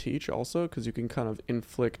desire to teach also, because you can kind of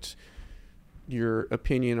inflict your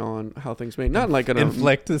opinion on how things made, not like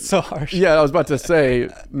inflict is so harsh. Yeah, I was about to say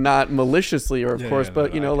not maliciously or of course,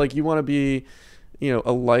 but like you want to be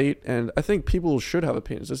a light, and I think people should have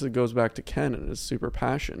opinions. This goes back to Ken and his super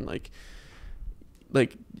passion. Like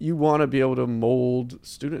you want to be able to mold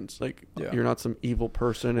students. Like you're not some evil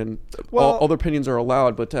person, and all their opinions are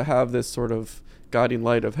allowed, but to have this sort of guiding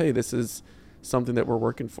light of, hey, this is something that we're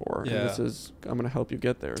working for. And I'm going to help you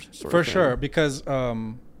get there. For sure. Because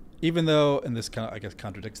even though, and this kind of, I guess,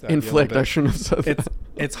 contradicts that. Inflict, I shouldn't have said that.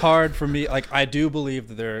 It's hard for me. Like, I do believe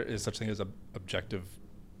that there is such thing as objective,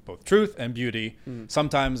 both truth and beauty.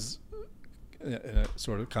 Sometimes in a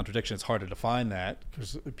sort of contradiction, it's hard to define that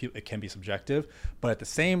because it can be subjective, but at the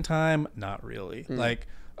same time, not really. Like,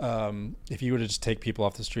 if you were to just take people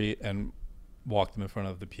off the street and walk them in front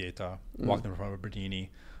of the Pietà, walk them in front of a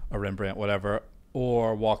Bernini, a Rembrandt, whatever,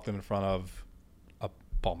 or walk them in front of a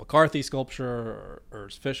Paul McCarthy sculpture or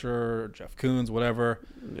Urs Fischer or Jeff Koons, whatever.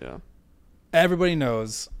 Yeah. Everybody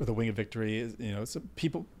knows the Winged Victory is, so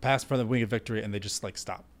people pass in front of the Winged Victory and they just like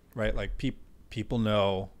stop, right? Like people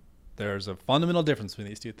know there's a fundamental difference between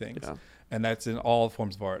these two things. Yeah. And that's in all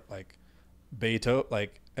forms of art, like Beethoven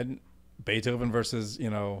versus,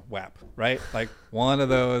 WAP, right? Like one of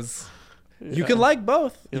those. You can like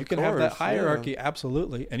both. You can have that hierarchy,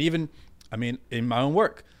 absolutely. And even, I mean, in my own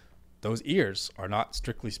work, those ears are not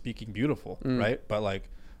strictly speaking beautiful, right? But like,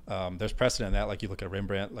 there's precedent in that. Like you look at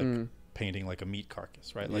Rembrandt, like painting like a meat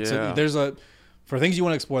carcass, right? Like so there's for things you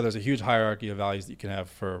want to explore, there's a huge hierarchy of values that you can have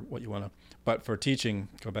for what you want to. But for teaching,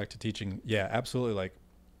 go back to teaching, absolutely. Like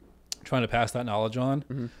trying to pass that knowledge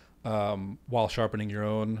on while sharpening your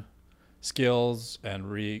own skills and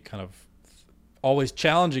kind of always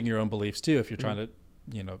challenging your own beliefs too. If you're trying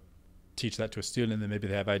to, teach that to a student, and then maybe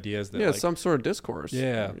they have ideas that some sort of discourse.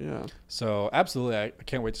 Yeah. So absolutely, I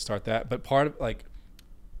can't wait to start that. But part of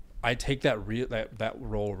I take that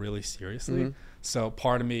role really seriously. So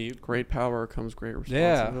part of me, great power comes great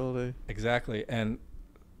responsibility. Yeah, exactly. And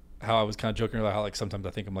how I was kind of joking about how like sometimes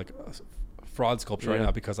I think I'm like a fraud sculptor right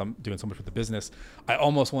now because I'm doing so much with the business. I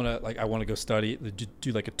almost want to go study,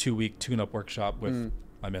 do like a 2-week tune-up workshop with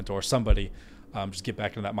my mentor or somebody. Just get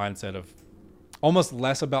back into that mindset of almost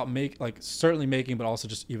less about certainly making, but also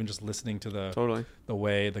just listening to the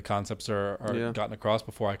way the concepts are gotten across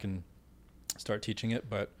before I can start teaching it.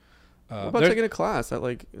 But what about taking a class at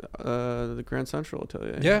like the Grand Central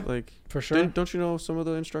Atelier? Yeah, like for sure. Don't you know some of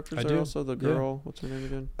the instructors I there do. also? The girl, what's her name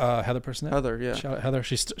again? Heather Personette. Heather, yeah. Shout out Heather.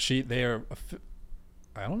 They are.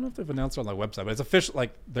 I don't know if they've announced it on their website, but it's official.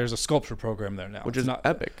 Like there's a sculpture program there now, which is not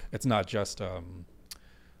epic. It's not just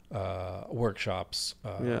workshops.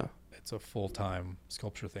 It's a full-time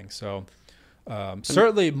sculpture thing. So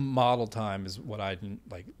certainly model time is what I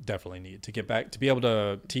definitely need to get back to be able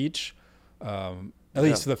to teach. At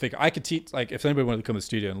least to the figure. I could teach, like if anybody wanted to come to the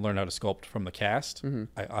studio and learn how to sculpt from the cast,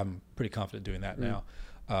 I'm pretty confident doing that now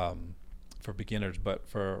for beginners. But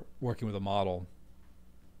for working with a model,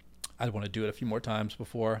 I'd want to do it a few more times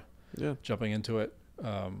before jumping into it.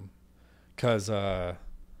 Because that's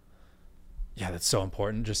so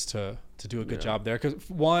important just to do a good job there. Because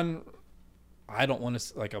one, I don't want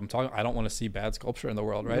to like I don't want to see bad sculpture in the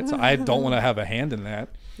world, right? So I don't want to have a hand in that.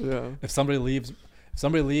 Yeah. If somebody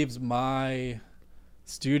leaves my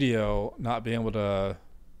studio not being able to,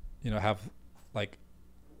 have like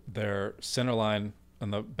their center line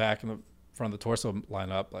on the back and the front of the torso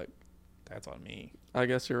line up, like that's on me. I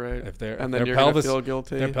guess you're right. If their and if then their you're pelvis gonna feel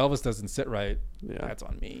guilty. their pelvis doesn't sit right, Yeah. that's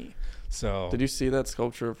on me. So Did you see that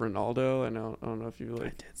sculpture of Ronaldo? I don't know if you I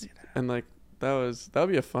like. did see that. And like that would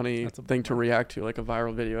be a funny That's a thing to react to, like a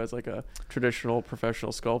viral video as like a traditional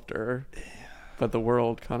professional sculptor. Yeah. But the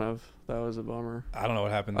world that was a bummer. I don't know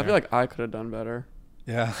what happened I there. feel like I could have done better,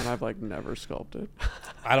 yeah. and I've like never sculpted.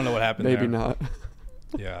 I don't know what happened Maybe there. not.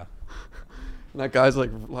 Yeah. And that guy's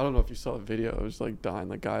like, I don't know if you saw the video. It was like dying.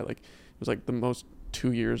 The guy like it was like the most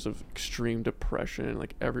 2 years of extreme depression.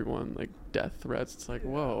 Like everyone like death threats. It's like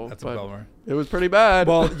whoa. That's a but bummer. it was pretty bad.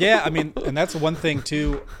 Well, yeah, I mean, and that's one thing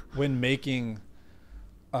too when making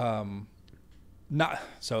not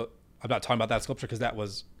so I'm not talking about that sculpture because that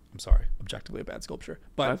was, I'm sorry, objectively a bad sculpture.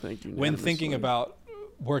 But I think when thinking unanimously. about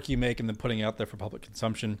work you make and then putting it out there for public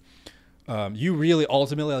consumption, you really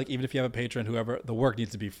ultimately, like, even if you have a patron, whoever, the work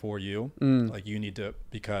needs to be for you. Like you need to,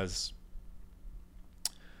 because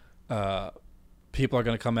people are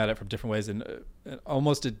going to come at it from different ways, and it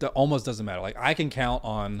almost doesn't matter. Like I can count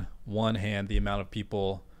on one hand the amount of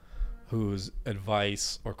people whose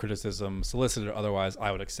advice or criticism, solicited or otherwise,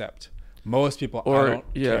 I would accept. Most people, I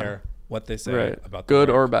don't care what they say about the good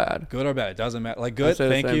work. or bad. Good or bad, it doesn't matter. Like good, say the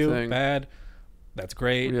thank same you. thing. Bad, that's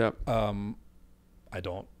great. Yeah. I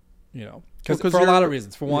don't, because Well, for a lot you're- of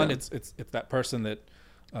reasons. For one, yeah. it's that person that,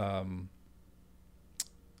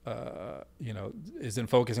 isn't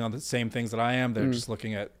focusing on the same things that I am. They're just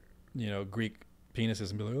looking at, Greek penises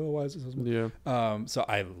and be like, oh, why is this? Yeah. So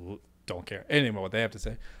I don't care anymore what they have to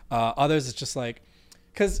say. Others, it's just like,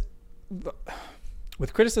 because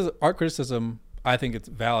with art criticism, I think it's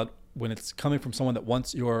valid when it's coming from someone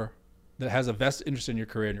that has a vested interest in your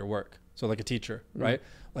career and your work. So like a teacher, right?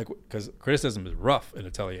 Like, because criticism is rough in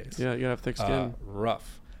ateliers. Yeah, you gotta have thick skin.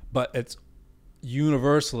 Rough, but it's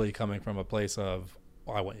universally coming from a place of,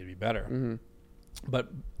 I want you to be better. But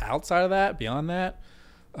outside of that, beyond that,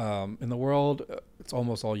 in the world, it's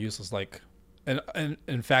almost all useless. Like, and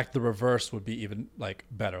in fact, the reverse would be even like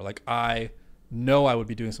better. Like I know I would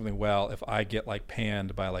be doing something well if I get like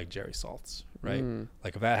panned by like Jerry Saltz, right?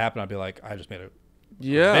 Like if that happened, I'd be like, I just made a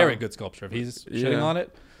very good sculpture. If he's shitting on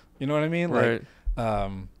it, you know what I mean? Right.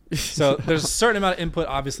 Like, so there's a certain amount of input,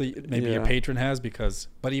 obviously, maybe your Yeah. patron has,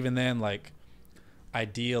 but even then, like,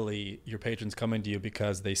 ideally, your patron's coming to you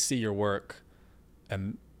because they see your work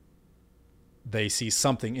and they see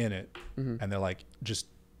something in it, and they're like, just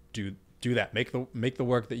do that, make the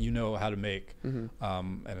work that you know how to make, and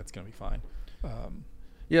it's gonna be fine.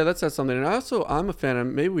 Yeah, that says something. And I'm a fan,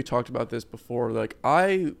 and maybe we talked about this before. Like,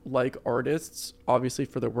 I like artists, obviously,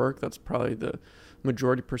 for their work. That's probably the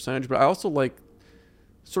majority percentage. But I also like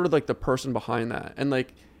sort of like the person behind that. And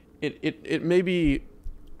like, it maybe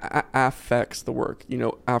affects the work,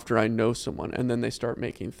 after I know someone and then they start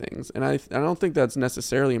making things. And I don't think that's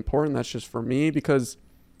necessarily important. That's just for me, because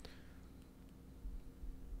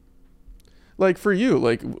like for you,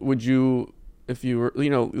 like, would you, if you were,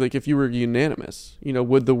 like if you were unanimous,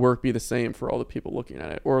 would the work be the same for all the people looking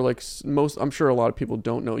at it? Or like I'm sure a lot of people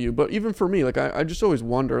don't know you, but even for me, like I just always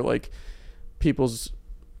wonder, like people's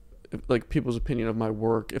opinion of my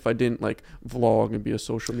work, if I didn't like vlog and be a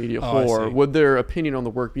social media whore, would their opinion on the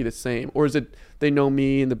work be the same? Or is it they know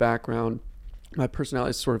me in the background, my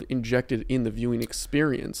personality is sort of injected in the viewing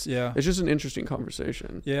experience? Yeah. It's just an interesting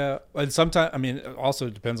conversation. Yeah. And sometimes, I mean, it also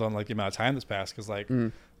depends on like the amount of time that's passed. Cause like,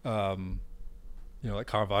 like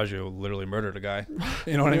Caravaggio literally murdered a guy.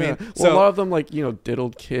 You know what I mean? Well, So a lot of them, like,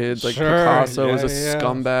 diddled kids, like Sure, Picasso was a yeah.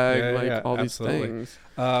 scumbag, Yeah, all absolutely. these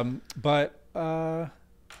things.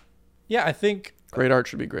 Yeah, I think Great art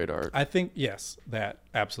should be great art. yes, that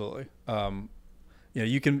absolutely.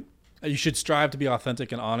 You should strive to be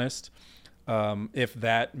authentic and honest. If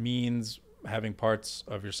that means having parts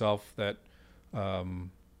of yourself that,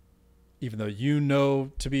 even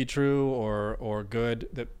though to be true or good,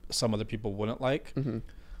 that some other people wouldn't like,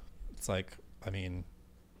 it's like, I mean,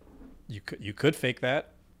 you could fake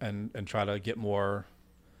that and try to get more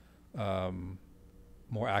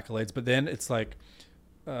accolades, but then it's like,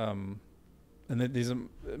 and then these are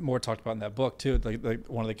more talked about in that book too. Like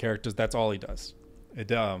one of the characters, that's all he does.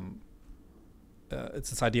 It's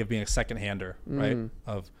this idea of being a second-hander, right?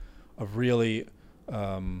 Of really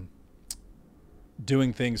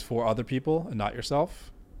doing things for other people and not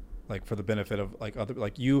yourself, like for the benefit of like other,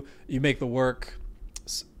 like you make the work,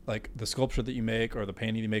 like the sculpture that you make or the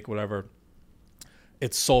painting you make, whatever.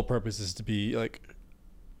 its sole purpose is to be like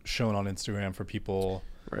shown on Instagram for people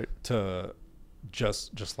Right. to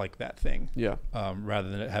just like that thing. Yeah. Rather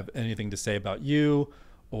than it have anything to say about you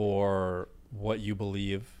or what you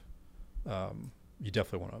believe. You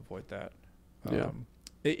definitely want to avoid that.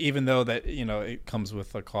 Even though that, it comes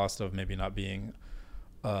with a cost of maybe not being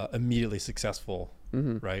immediately successful,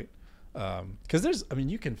 right? Because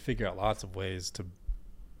you can figure out lots of ways to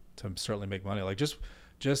certainly make money. Like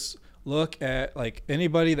just look at like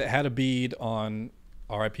anybody that had a bead on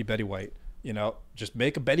R.I.P. Betty White. Just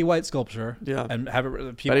make a Betty White sculpture, and have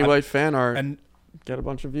it. Betty White fan art, and get a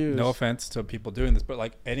bunch of views. No offense to people doing this, but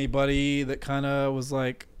like anybody that kind of was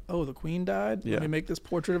like, "Oh, the queen died. Let me make this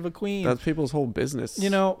portrait of a queen." That's people's whole business.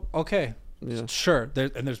 Okay, sure.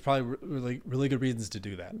 There's probably really good reasons to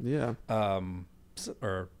do that. Yeah.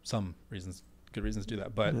 Or some reasons, good reasons to do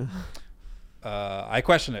that, but I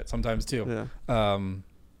question it sometimes too. Yeah.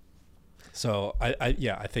 So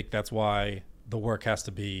I think that's why the work has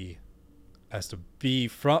to be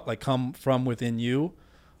come from within you,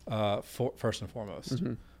 first and foremost,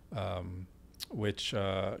 which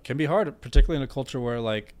can be hard, particularly in a culture where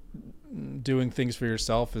like doing things for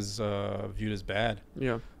yourself is viewed as bad.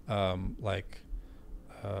 Yeah. One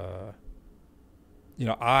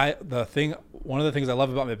of the things I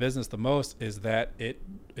love about my business the most is that it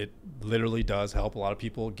literally does help a lot of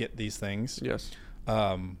people get these things. Yes.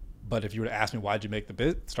 But if you were to ask me why'd you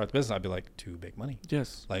start the business, I'd be like, to make money.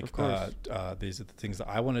 Yes, like of course. These are the things that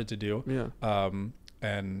I wanted to do. Yeah.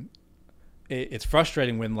 And it's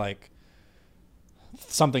frustrating when like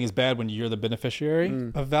something is bad when you're the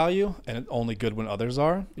beneficiary of value, and it's only good when others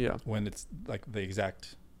are. Yeah. When it's like the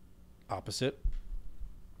exact opposite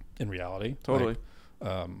in reality. Totally.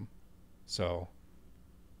 So,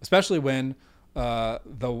 especially when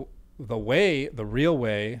the real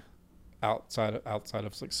way, outside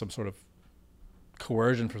of like some sort of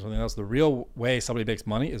coercion for something else, the real way somebody makes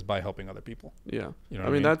money is by helping other people. Yeah. What I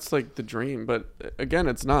mean, that's like the dream, but again,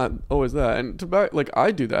 it's not always that. And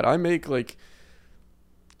I do that. I make like,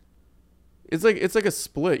 it's like a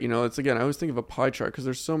split, It's again, I always think of a pie chart because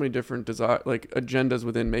there's so many different agendas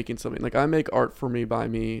within making something. Like I make art for me, by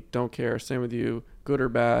me, don't care. Same with you, good or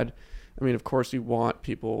bad. I mean, of course you want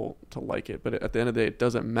people to like it, but at the end of the day, it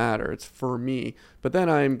doesn't matter. It's for me. But then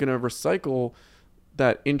I'm going to recycle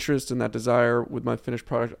that interest and that desire with my finished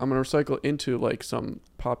product. I'm going to recycle into like some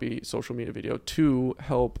poppy social media video to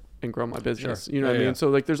help and grow my business. Sure. You know what I mean? So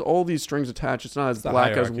like there's all these strings attached. It's not as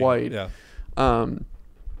black as white. Yeah.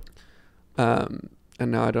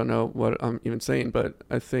 And now I don't know what I'm even saying, but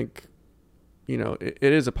I think, it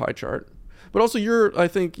is a pie chart. But also I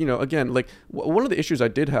think, again, like one of the issues I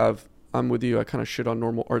did have, I'm with you, I kind of shit on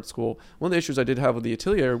normal art school. One of the issues I did have with the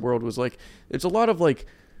atelier world was like, it's a lot of like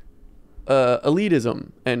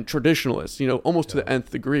elitism and traditionalists, almost to the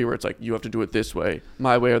nth degree, where it's like, you have to do it this way,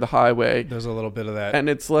 my way or the highway. There's a little bit of that. And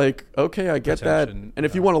it's like, okay, I get that. And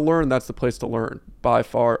if you want to learn, that's the place to learn by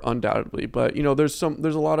far, undoubtedly. But, there's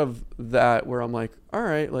a lot of that where I'm like, all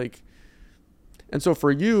right, like, and so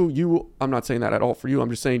for you, I'm not saying that at all for you. I'm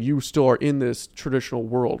just saying you still are in this traditional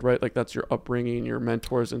world, right? Like that's your upbringing, your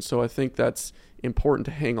mentors. And so I think that's important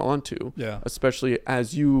to hang on to, especially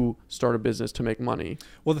as you start a business to make money.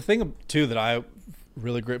 Well, the thing too that I'm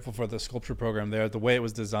really grateful for the sculpture program there, the way it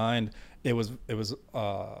was designed, it was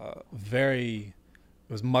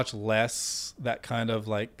much less that kind of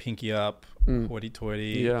like pinky up,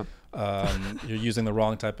 hoity-toity. Yeah. You're using the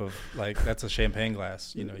wrong type of, like, that's a champagne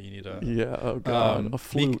glass. You need a oh god, a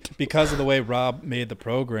flute. Because of the way Rob made the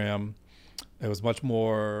program, it was much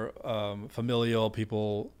more familial.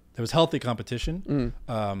 There was healthy competition,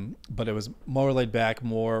 but it was more laid back,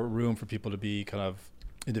 more room for people to be kind of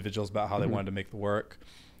individuals about how they wanted to make the work.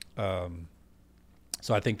 So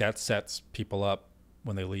I think that sets people up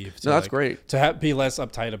when they leave. No, that's great. To be less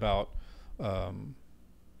uptight about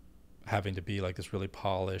having to be like this really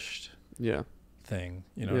polished thing.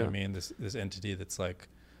 You know what I mean? This entity that's like,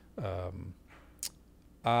 I'm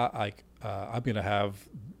gonna have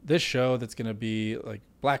this show that's gonna be like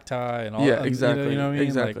black tie and all. Yeah, exactly. You know what I mean?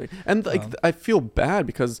 Exactly. And I feel bad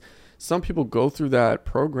because some people go through that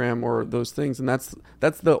program or those things, and that's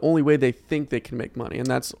the only way they think they can make money, and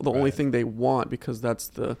that's the only thing they want because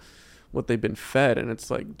that's what they've been fed. And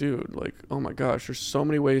it's like, dude, like, oh my gosh, there's so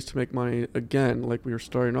many ways to make money. Again, like we were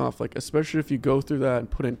starting off, like, especially if you go through that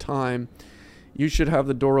and put in time, you should have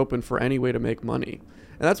the door open for any way to make money.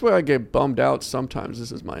 And that's why I get bummed out sometimes.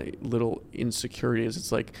 This is my little insecurity, is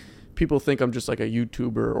it's like people think I'm just like a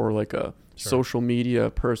YouTuber or like a social media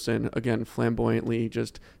person, again, flamboyantly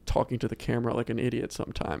just talking to the camera like an idiot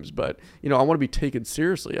sometimes. But, I want to be taken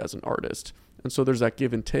seriously as an artist. And so there's that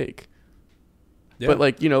give and take. Yeah. But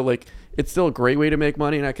like, like it's still a great way to make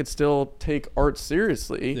money, and I could still take art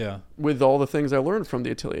seriously Yeah. with all the things I learned from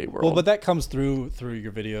the atelier world. Well, but that comes through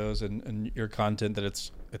your videos and your content, that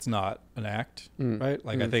it's not an act, right?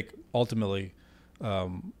 Like I think ultimately,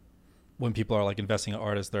 when people are like investing in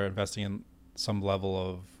artists, they're investing in some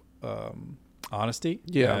level of honesty,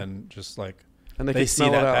 and just like, and they can see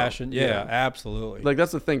smell that it out. passion. Yeah, absolutely. Like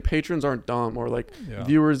that's the thing. Patrons aren't dumb, or like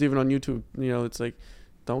viewers even on YouTube. It's like,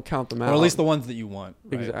 don't count them out. Or at least the ones that you want.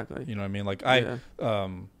 Right? Exactly. You know what I mean? Like I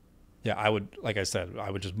would, like I said,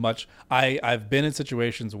 I would just I've been in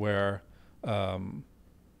situations where,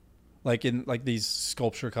 like in like these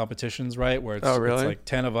sculpture competitions, right? Where it's like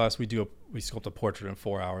 10 of us, we sculpt a portrait in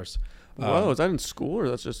 4 hours. Whoa, is that in school or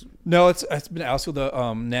that's just? No, it's been also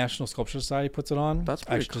the National Sculpture Society puts it on. That's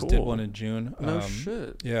pretty cool. cool. Just did one in June. No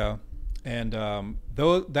shit. Yeah, and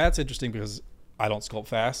though that's interesting because I don't sculpt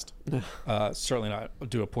fast. Certainly not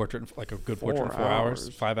do a portrait, like a good portrait in 4 hours,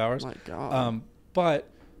 5 hours. My God. But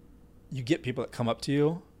you get people that come up to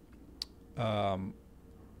you, and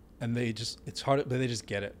it's hard. They just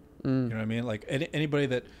get it. You know what I mean? Like anybody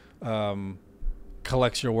that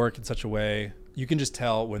collects your work in such a way, you can just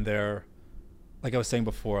tell when they're, like I was saying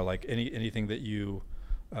before, like anything that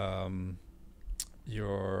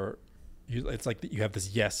it's like that you have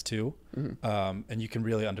this yes to, and you can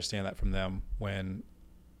really understand that from them when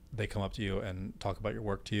they come up to you and talk about your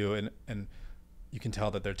work to you, and you can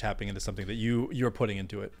tell that they're tapping into something that you're putting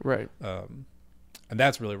into it, right? And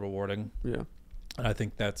that's really rewarding. Yeah, and I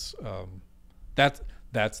think that's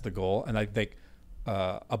the goal, and I think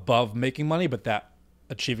above making money, but that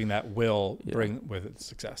achieving that will bring with it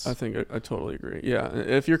success. I think I totally agree. Yeah,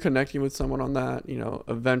 if you're connecting with someone on that,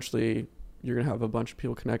 eventually you're gonna have a bunch of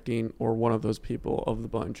people connecting, or one of those people of the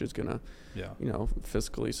bunch is gonna,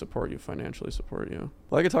 fiscally support you, financially support you.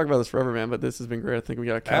 Well, I could talk about this forever, man, but this has been great. I think we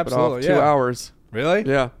gotta cap it off. 2 hours. Really?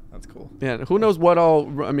 Yeah. That's cool. Yeah. Who knows what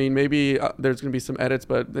all? I mean, maybe there's gonna be some edits,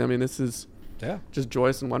 but I mean, this is just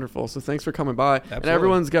joyous and wonderful. So thanks for coming by. Absolutely. And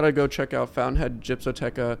everyone's gotta go check out Fountainhead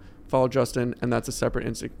Gypsoteca. Follow Justin, and that's a separate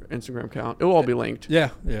Instagram account. It will all be linked.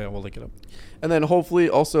 Yeah, we'll link it up. And then hopefully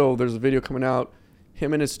also there's a video coming out,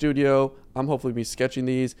 him in his studio. I'm hopefully be sketching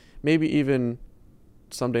these. Maybe even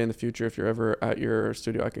someday in the future, if you're ever at your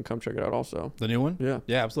studio, I can come check it out also. The new one? Yeah.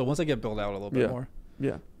 Yeah, absolutely. Once I get built out a little bit more.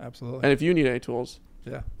 Yeah. Absolutely. And if you need any tools,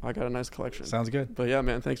 I got a nice collection. Sounds good. But yeah,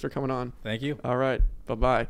 man, thanks for coming on. Thank you. All right. Bye-bye.